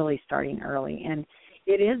 you're really starting early. And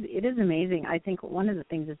it is amazing. I think one of the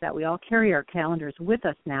things is that we all carry our calendars with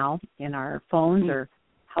us now in our phones or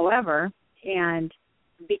however, and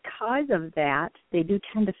because of that, they do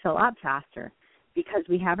tend to fill up faster because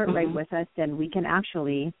we have it right with us, and we can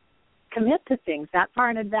actually commit to things that far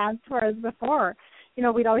in advance, whereas before,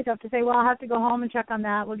 we'd always have to say, well, I'll have to go home and check on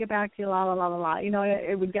that. We'll get back to you, la, la, la, la, la.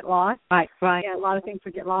 It would get lost. Right. Yeah, a lot of things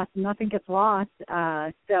would get lost. Nothing gets lost.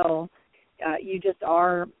 So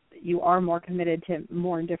you are more committed to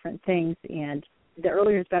more different things, and the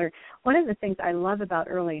earlier is better. One of the things I love about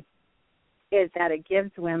early is that it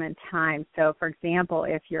gives women time. So, for example,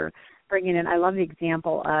 if you're bringing in, I love the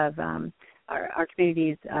example of our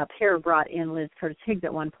community's pair brought in Liz Curtis Higgs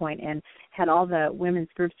at one point and had all the women's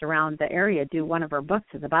groups around the area do one of her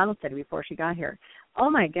books as a Bible study before she got here. Oh,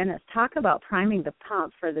 my goodness, talk about priming the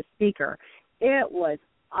pump for the speaker. It was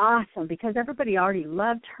awesome because everybody already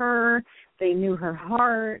loved her. They knew her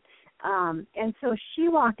heart. And so she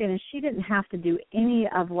walked in, and she didn't have to do any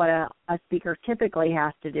of what a speaker typically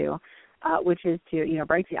has to do, which is to,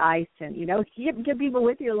 break the ice and, get people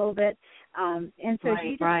with you a little bit. And so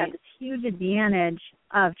she just had this huge advantage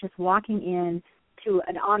of just walking in to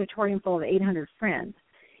an auditorium full of 800 friends.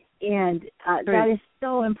 And that is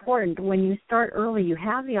so important. When you start early, you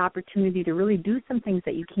have the opportunity to really do some things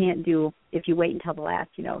that you can't do if you wait until the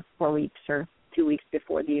last, 4 weeks or 2 weeks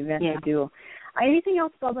before the event to do. Anything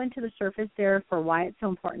else bubbling to the surface there for why it's so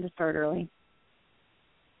important to start early?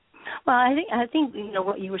 Well, I think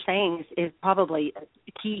what you were saying is probably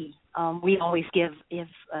key. We always give, if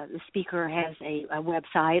the speaker has a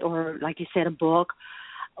website or, like you said, a book,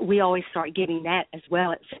 we always start giving that as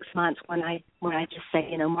well at 6 months when I just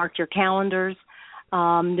say, mark your calendars.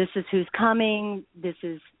 This is who's coming. This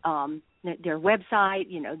is their website.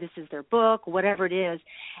 This is their book, whatever it is.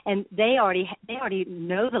 And they already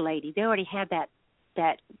know the lady. They already have that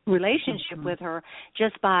relationship with her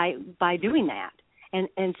just by doing that.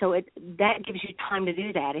 And so that gives you time to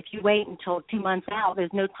do that. If you wait until 2 months out,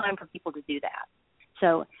 there's no time for people to do that.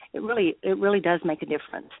 So it really does make a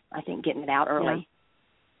difference, I think, getting it out early.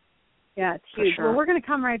 Yeah, it's huge. Sure. Well, we're going to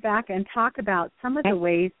come right back and talk about some of the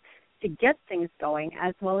ways to get things going,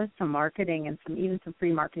 as well as some marketing and even some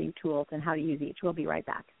free marketing tools and how to use each. We'll be right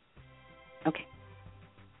back. Okay.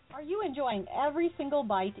 Are you enjoying every single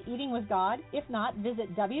bite eating with God? If not,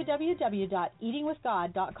 visit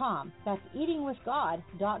www.eatingwithgod.com. That's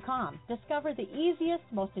eatingwithgod.com. Discover the easiest,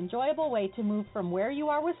 most enjoyable way to move from where you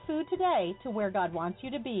are with food today to where God wants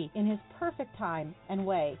you to be in His perfect time and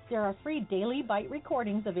way. There are free daily bite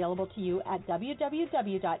recordings available to you at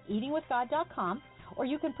www.eatingwithgod.com. Or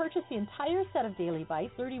you can purchase the entire set of Daily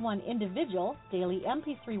Bites, 31 individual daily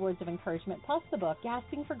MP3 words of encouragement, plus the book,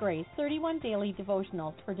 Gasping for Grace, 31 daily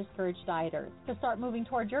devotionals for discouraged dieters. To start moving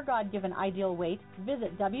toward your God-given ideal weight,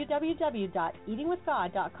 visit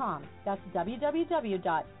www.eatingwithgod.com. That's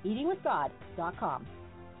www.eatingwithgod.com.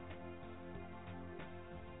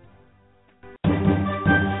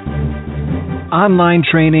 Online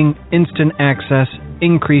training, instant access,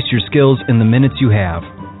 increase your skills in the minutes you have.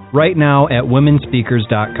 Right now at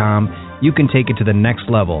womenspeakers.com, you can take it to the next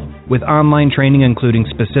level with online training including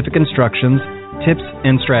specific instructions, tips,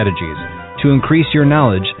 and strategies to increase your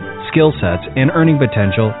knowledge, skill sets, and earning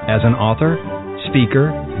potential as an author,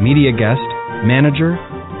 speaker, media guest, manager,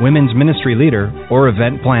 women's ministry leader, or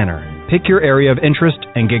event planner. Pick your area of interest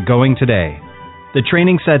and get going today. The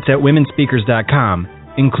training sets at womenspeakers.com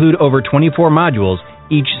include over 24 modules,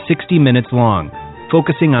 each 60 minutes long,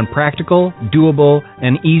 focusing on practical, doable,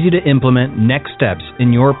 and easy-to-implement next steps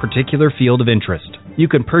in your particular field of interest. You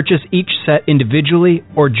can purchase each set individually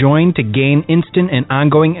or join to gain instant and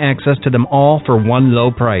ongoing access to them all for one low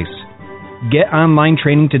price. Get online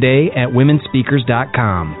training today at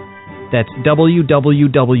womenspeakers.com. That's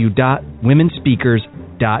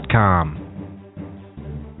www.womenspeakers.com.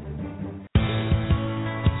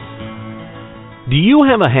 Do you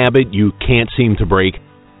have a habit you can't seem to break?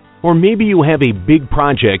 Or maybe you have a big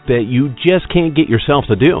project that you just can't get yourself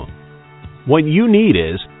to do. What you need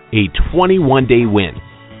is a 21-day win.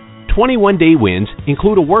 21-day wins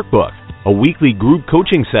include a workbook, a weekly group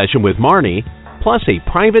coaching session with Marnie, plus a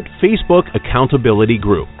private Facebook accountability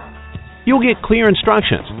group. You'll get clear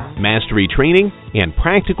instructions, mastery training, and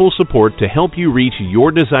practical support to help you reach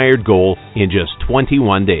your desired goal in just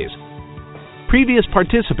 21 days. Previous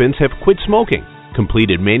participants have quit smoking,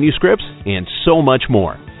 completed manuscripts, and so much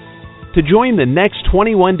more. To join the next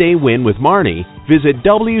 21-day win with Marnie, visit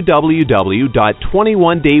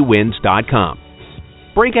www.21daywins.com.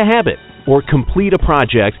 Break a habit or complete a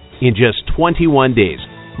project in just 21 days.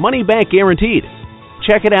 Money back guaranteed.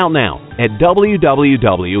 Check it out now at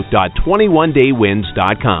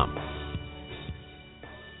www.21daywins.com.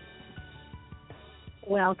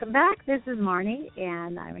 Welcome back. This is Marnie,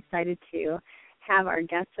 and I'm excited to have our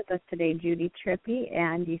guest with us today, Judy Trippi,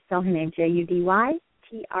 and you spell her name Judytrippi.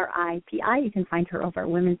 You can find her over at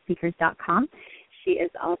womenspeakers.com. She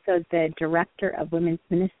is also the director of women's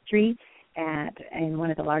ministry in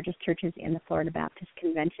one of the largest churches in the Florida Baptist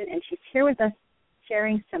Convention, and she's here with us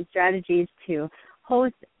sharing some strategies to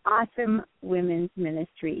host awesome women's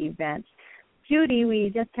ministry events. Judy,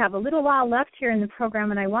 we just have a little while left here in the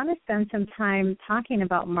program, and I want to spend some time talking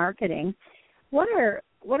about marketing. What are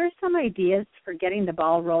some ideas for getting the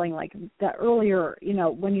ball rolling, like the earlier,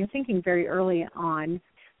 when you're thinking very early on,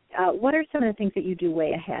 what are some of the things that you do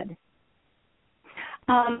way ahead?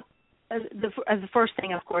 The first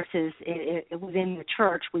thing, of course, is within the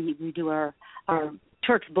church, we do our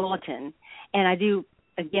church bulletin, and I do,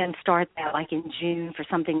 again, start that like in June for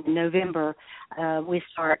something in November. We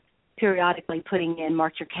start periodically putting in,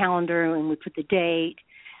 mark your calendar, and we put the date,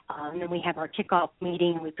 and then we have our kickoff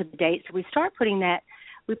meeting, and we put the date. So we start putting that.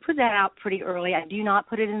 We put that out pretty early. I do not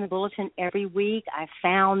put it in the bulletin every week. I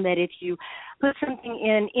found that if you put something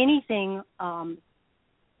in anything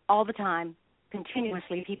all the time,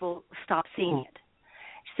 continuously, people stop seeing it.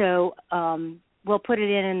 So we'll put it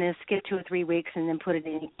in and then skip 2 or 3 weeks and then put it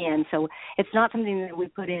in again. So it's not something that we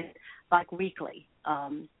put in like weekly.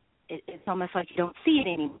 It's almost like you don't see it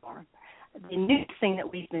anymore. The new thing that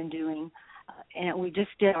we've been doing, and we just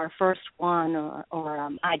did our first one,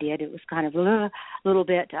 I did. It was kind of a little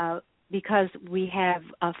bit because we have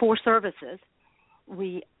 4 services.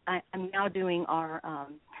 I'm now doing our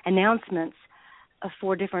announcements of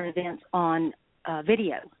 4 different events on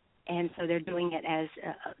video, and so they're doing it as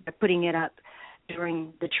they're putting it up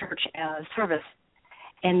during the church service,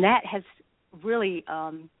 and that has really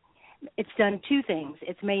it's done 2 things.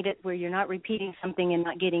 It's made it where you're not repeating something and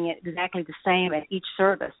not getting it exactly the same at each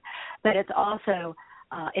service, but it's also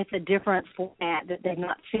it's a different format that they've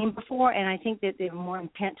not seen before, and I think that they're more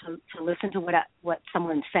intent to listen to what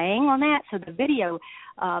someone's saying on that. So the video,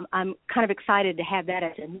 I'm kind of excited to have that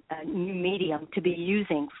as a new medium to be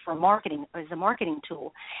using for marketing, as a marketing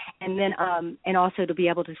tool, and then and also to be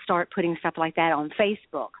able to start putting stuff like that on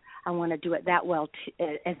Facebook. I want to do it that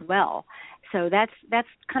as well. So that's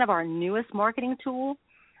kind of our newest marketing tool.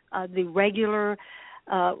 The regular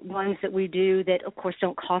ones that we do that, of course,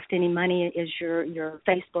 don't cost any money is your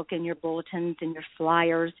Facebook and your bulletins and your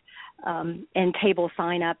flyers and table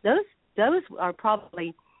sign up. Those are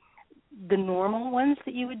probably the normal ones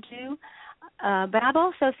that you would do. But I've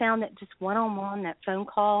also found that just one-on-one, that phone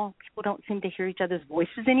call, people don't seem to hear each other's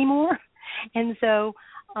voices anymore. And so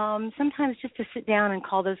sometimes just to sit down and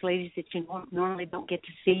call those ladies that you normally don't get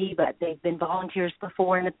to see, but they've been volunteers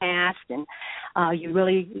before in the past, and you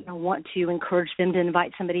really want to encourage them to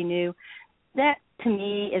invite somebody new. That, to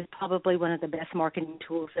me, is probably one of the best marketing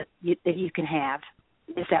tools that you can have,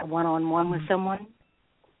 is that one-on-one with someone.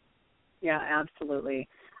 Yeah, absolutely.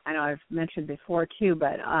 I know I've mentioned before, too,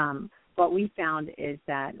 but what we found is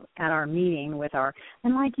that at our meeting with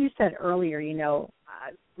and like you said earlier,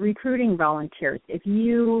 recruiting volunteers. If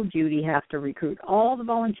you, Judy, have to recruit all the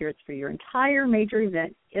volunteers for your entire major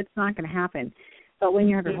event, it's not going to happen. But when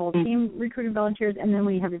you have your whole team recruiting volunteers, and then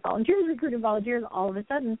when you have your volunteers recruiting volunteers, all of a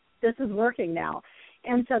sudden, this is working now.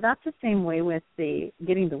 And so that's the same way with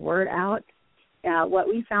getting the word out. What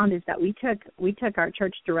we found is that we took our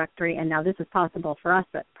church directory, and now this is possible for us,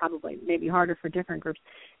 but probably maybe harder for different groups.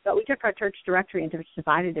 But we took our church directory and just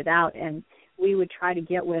divided it out, and we would try to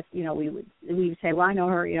get with, we would say, well, I know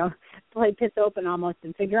her, play Pits Open almost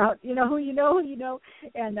and figure out, who you know,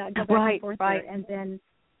 and go back and forth there.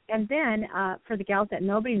 And then for the gals that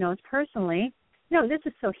nobody knows personally, this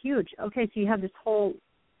is so huge. Okay, so you have this whole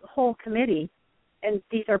committee, and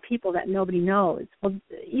these are people that nobody knows. Well,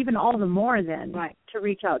 even all the more then to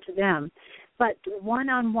reach out to them. But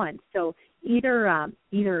one-on-one, so either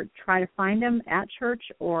try to find them at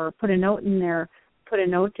church or put a note in their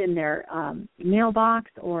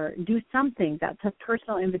mailbox, or do something that's a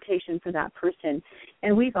personal invitation for that person.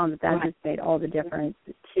 And we found that has made all the difference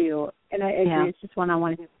too. And I agree, it's just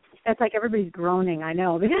one-on-one. It's like everybody's groaning, I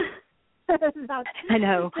know. I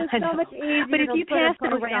know. It's so much easier but if you pass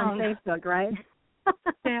it around on Facebook, right?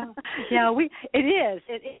 It is.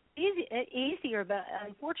 It's easier, but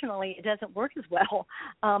unfortunately, it doesn't work as well.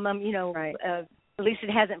 At least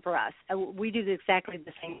it hasn't for us. We do exactly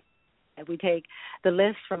the same live. We take the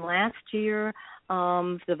list from last year,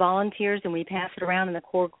 the volunteers, and we pass it around in the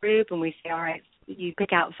core group, and we say, all right, you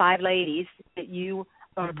pick out 5 ladies that you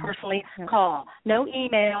want to personally call. No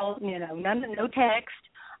email, no text,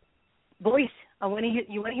 voice. You want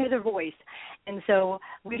to hear their voice, and so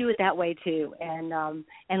we do it that way too. And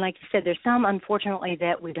like you said, there's some unfortunately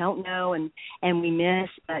that we don't know and we miss,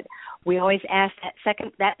 but we always ask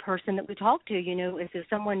that person that we talk to. Is there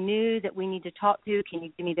someone new that we need to talk to? Can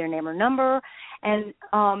you give me their name or number? And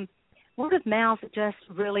word of mouth just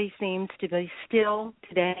really seems to be still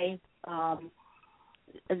today.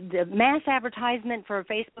 The mass advertisement for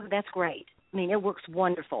Facebook, that's great. I mean, it works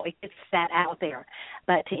wonderful. It gets that out there.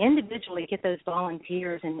 But to individually get those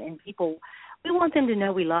volunteers and people, we want them to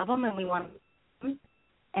know we love them and we want them,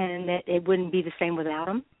 and that it wouldn't be the same without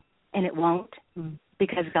them, and it won't,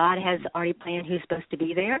 because God has already planned who's supposed to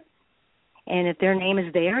be there. And if their name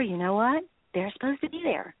is there, you know what? They're supposed to be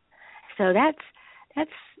there. So that's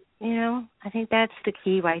I think that's the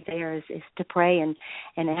key right there is to pray and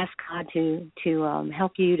ask God to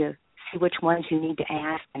help you to see which ones you need to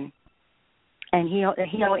ask, and he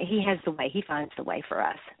has the way. He finds the way for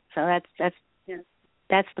us. So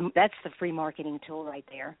that's the free marketing tool right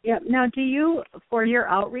there. Yeah. Now, for your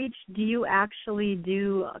outreach, do you actually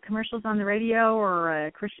do commercials on the radio or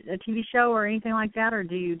a TV show or anything like that, or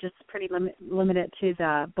do you just pretty limit it to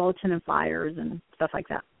the bulletin and flyers and stuff like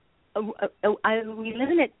that? We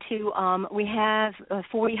limit it to we have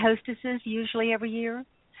 40 hostesses usually every year,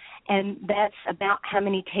 and that's about how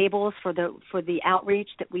many tables for the outreach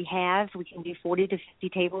that we have. We can do 40 to 50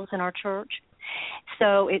 tables in our church,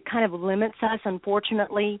 so it kind of limits us,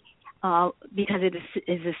 unfortunately, because it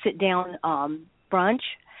is a sit-down brunch.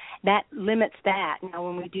 That limits that. Now,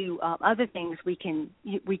 when we do other things, we can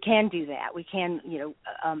do that. We can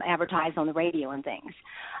advertise on the radio and things,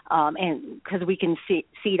 and because we can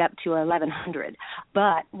seat up to 1,100.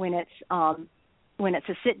 But when it's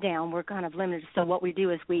a sit down, we're kind of limited. So what we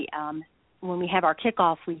do is when we have our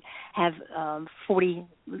kickoff, we have 40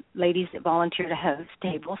 ladies that volunteer to host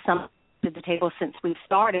tables. Some did the table since we've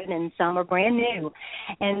started, and some are brand new,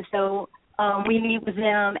 and so. We meet with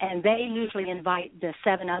them, and they usually invite the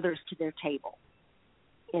 7 others to their table.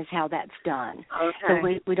 Is how that's done. Okay.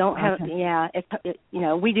 So we don't have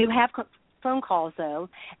we do have phone calls though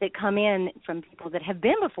that come in from people that have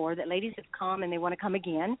been before, that ladies have come and they want to come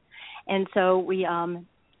again, and so we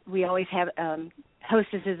always have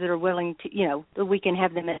hostesses that are willing to that we can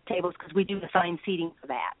have them at tables because we do assign seating for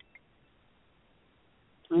that.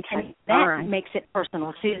 Okay. And that makes it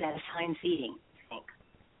personal too. That assigned seating.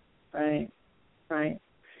 Right.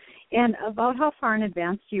 And about how far in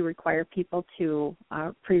advance do you require people to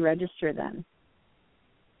pre-register then?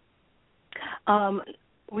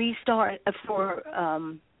 We start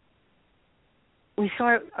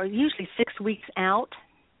usually 6 weeks out,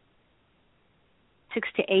 6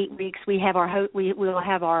 to 8 weeks. We will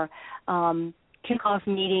have our kickoff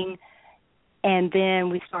meeting, and then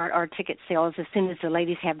we start our ticket sales as soon as the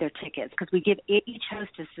ladies have their tickets, because we give each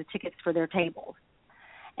hostess the tickets for their tables.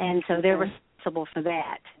 And so they're responsible for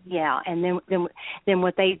that, And then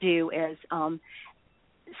what they do is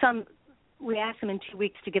we ask them in 2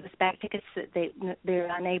 weeks to give us back tickets that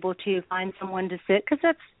they're unable to find someone to sit, because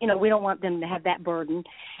that's we don't want them to have that burden.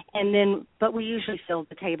 And then, but we usually fill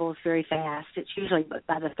the tables very fast. It's usually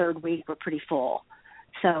by the 3rd week we're pretty full.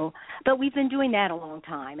 So, but we've been doing that a long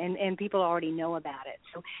time, and people already know about it.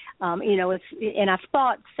 So, and I've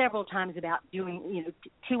thought several times about doing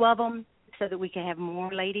 2 of them, so that we can have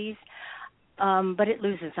more ladies, but it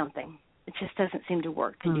loses something. It just doesn't seem to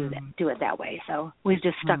work to do it that way. So we've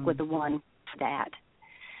just stuck with the one for that.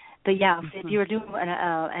 But if you're doing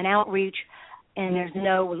an outreach and there's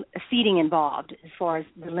no seating involved as far as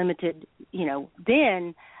the limited,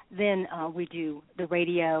 then we do the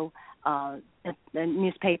radio, the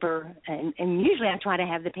newspaper, and usually I try to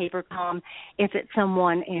have the paper come if it's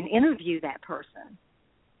someone and interview that person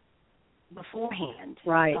beforehand,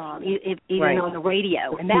 right? Even on the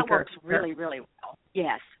radio, and that works really, really well.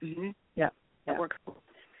 Yes. Mm-hmm. Yeah, that works.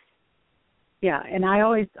 Yeah, and I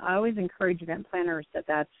always encourage event planners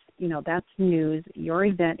that's news. Your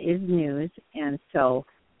event is news, and so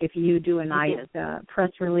if you do a nice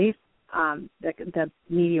press release, the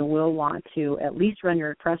media will want to at least run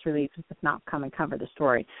your press release, if not come and cover the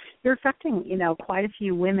story. You're affecting quite a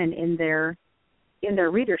few women in their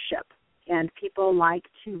readership. And people like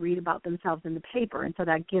to read about themselves in the paper, and so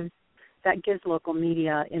that gives local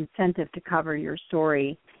media incentive to cover your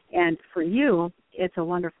story. And for you, it's a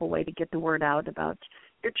wonderful way to get the word out about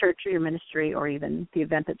your church or your ministry or even the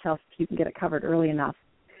event itself if you can get it covered early enough.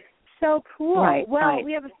 so cool. Right, well, right.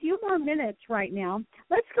 we have a few more minutes right now.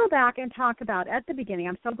 Let's go back and talk about at the beginning.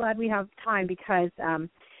 I'm so glad we have time because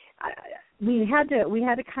we had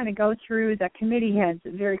to kind of go through the committee heads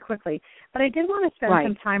very quickly. But I did want to spend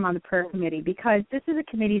some time on the prayer committee because this is a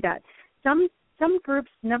committee that some groups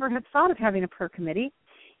never have thought of having a prayer committee.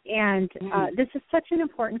 And this is such an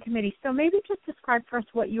important committee. So maybe just describe for us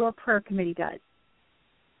what your prayer committee does.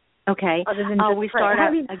 Okay. Other than just we pray. start out.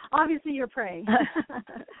 I mean, obviously you're praying.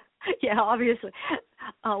 Yeah, obviously.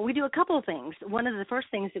 We do a couple of things. One of the first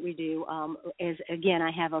things that we do is, again,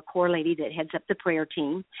 I have a core lady that heads up the prayer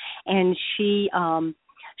team, and she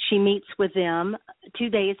meets with them 2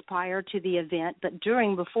 days prior to the event, but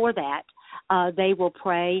before that, they will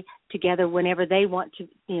pray together whenever they want to.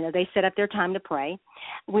 They set up their time to pray.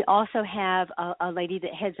 We also have a lady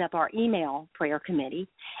that heads up our email prayer committee.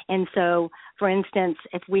 And so, for instance,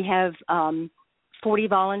 if we have 40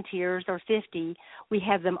 volunteers or 50, we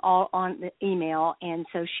have them all on the email. And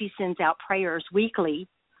so she sends out prayers weekly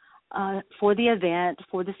for the event,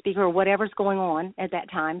 for the speaker, or whatever's going on at that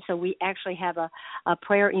time. So we actually have a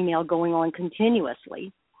prayer email going on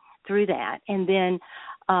continuously through that. And then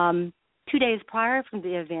 2 days prior from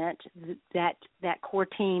the event, that core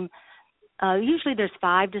team, usually there's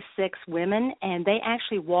 5 to 6 women, and they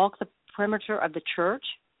actually walk the perimeter of the church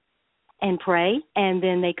and pray, and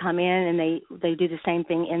then they come in and they do the same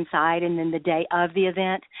thing inside, and then the day of the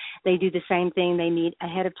event, they do the same thing. They meet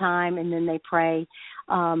ahead of time, and then they pray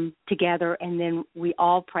together, and then we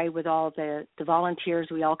all pray with all the volunteers.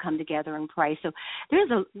 We all come together and pray. So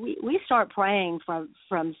we start praying from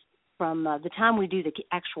the time we do the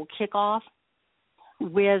actual kickoff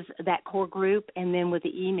with that core group, and then with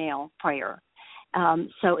the email prayer.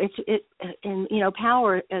 So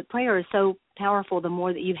prayer is so powerful the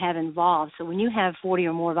more that you have involved. So when you have 40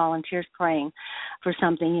 or more volunteers praying for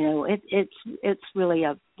something, it's really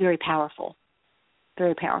very powerful.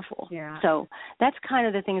 Very powerful. Yeah. So that's kind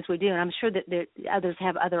of the things we do, and I'm sure that others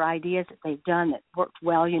have other ideas that they've done that worked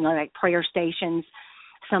well. Like prayer stations.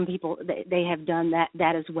 Some people they have done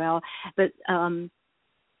that as well. But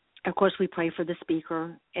of course, we pray for the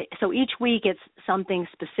speaker. So each week it's something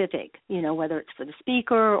specific, whether it's for the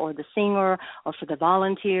speaker or the singer or for the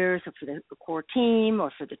volunteers or for the core team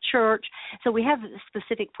or for the church. So we have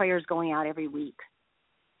specific prayers going out every week.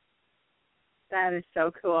 That is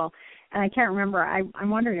so cool. And I can't remember. I'm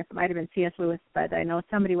wondering if it might have been C.S. Lewis, but I know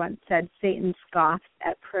somebody once said Satan scoffs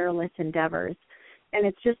at prayerless endeavors. And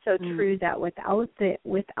it's just so true that without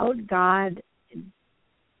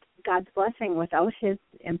God's blessing, without His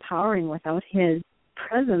empowering, without His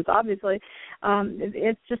presence, obviously,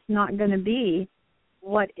 it's just not going to be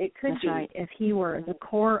what it could be if He were the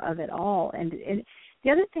core of it all. And the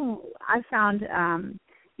other thing I've found,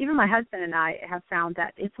 even my husband and I have found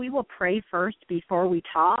that if we will pray first before we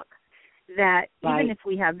talk, that even if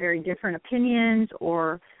we have very different opinions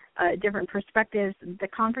or different perspectives, the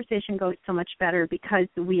conversation goes so much better because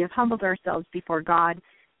we have humbled ourselves before God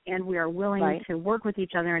and we are willing to work with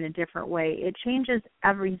each other in a different way. It changes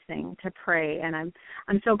everything to pray, and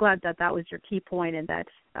I'm so glad that was your key point and that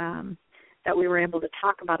we were able to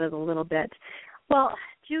talk about it a little bit. Well,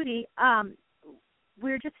 Judy,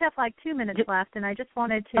 we just have like 2 minutes left, and I just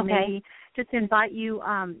wanted to maybe just invite you.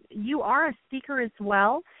 You are a speaker as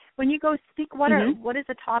well. When you go speak, what is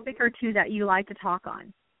a topic or two that you like to talk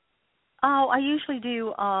on? Oh, I usually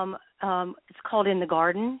do. It's called In the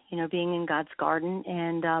Garden. Being in God's garden,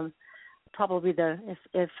 and probably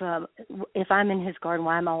if I'm in His garden,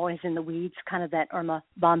 why I'm always in the weeds. Kind of that Irma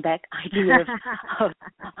Bombeck idea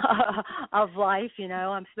of life.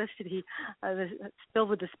 I'm supposed to be filled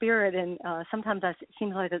with the Spirit, and sometimes it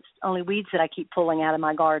seems like it's only weeds that I keep pulling out of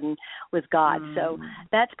my garden with God. So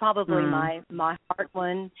that's probably my heart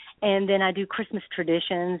one. And then I do Christmas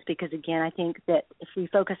traditions because, again, I think that if we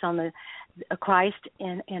focus on the Christ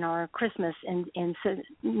in our Christmas and so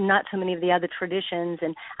not so many of the other traditions,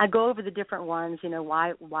 and I go over the different ones,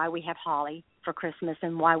 why we have holly for Christmas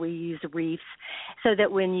and why we use wreaths, so that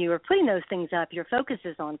when you are putting those things up, your focus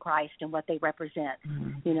is on Christ and what they represent.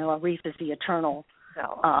 A wreath is the eternal.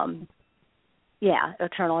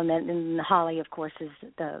 Eternal, and then the holly, of course, is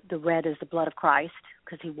the red is the blood of Christ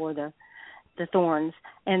because He wore the thorns,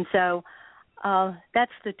 and so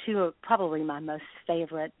that's the two probably my most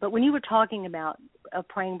favorite. But when you were talking about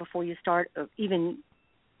praying before you start, even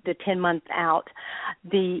the 10-month out,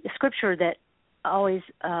 the scripture that always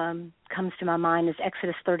comes to my mind is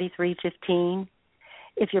Exodus 33:15.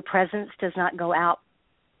 If your presence does not go out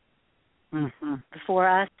before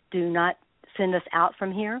us, do not send us out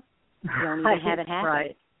from here. You don't even have it happen.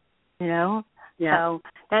 Right. So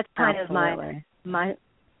that's kind of my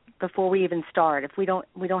before we even start. If we don't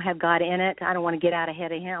have God in it, I don't want to get out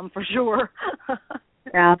ahead of Him for sure.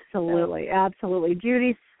 Absolutely, absolutely.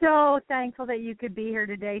 Judy, so thankful that you could be here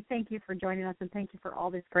today. Thank you for joining us, and thank you for all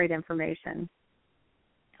this great information.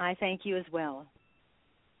 I thank you as well.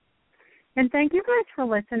 And thank you guys for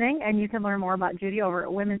listening, and you can learn more about Judy over at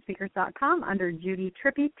womenspeakers.com under Judy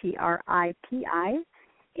Trippi, Trippi,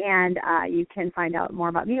 and you can find out more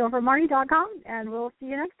about me over at Marnie.com, and we'll see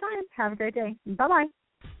you next time. Have a great day. Bye-bye.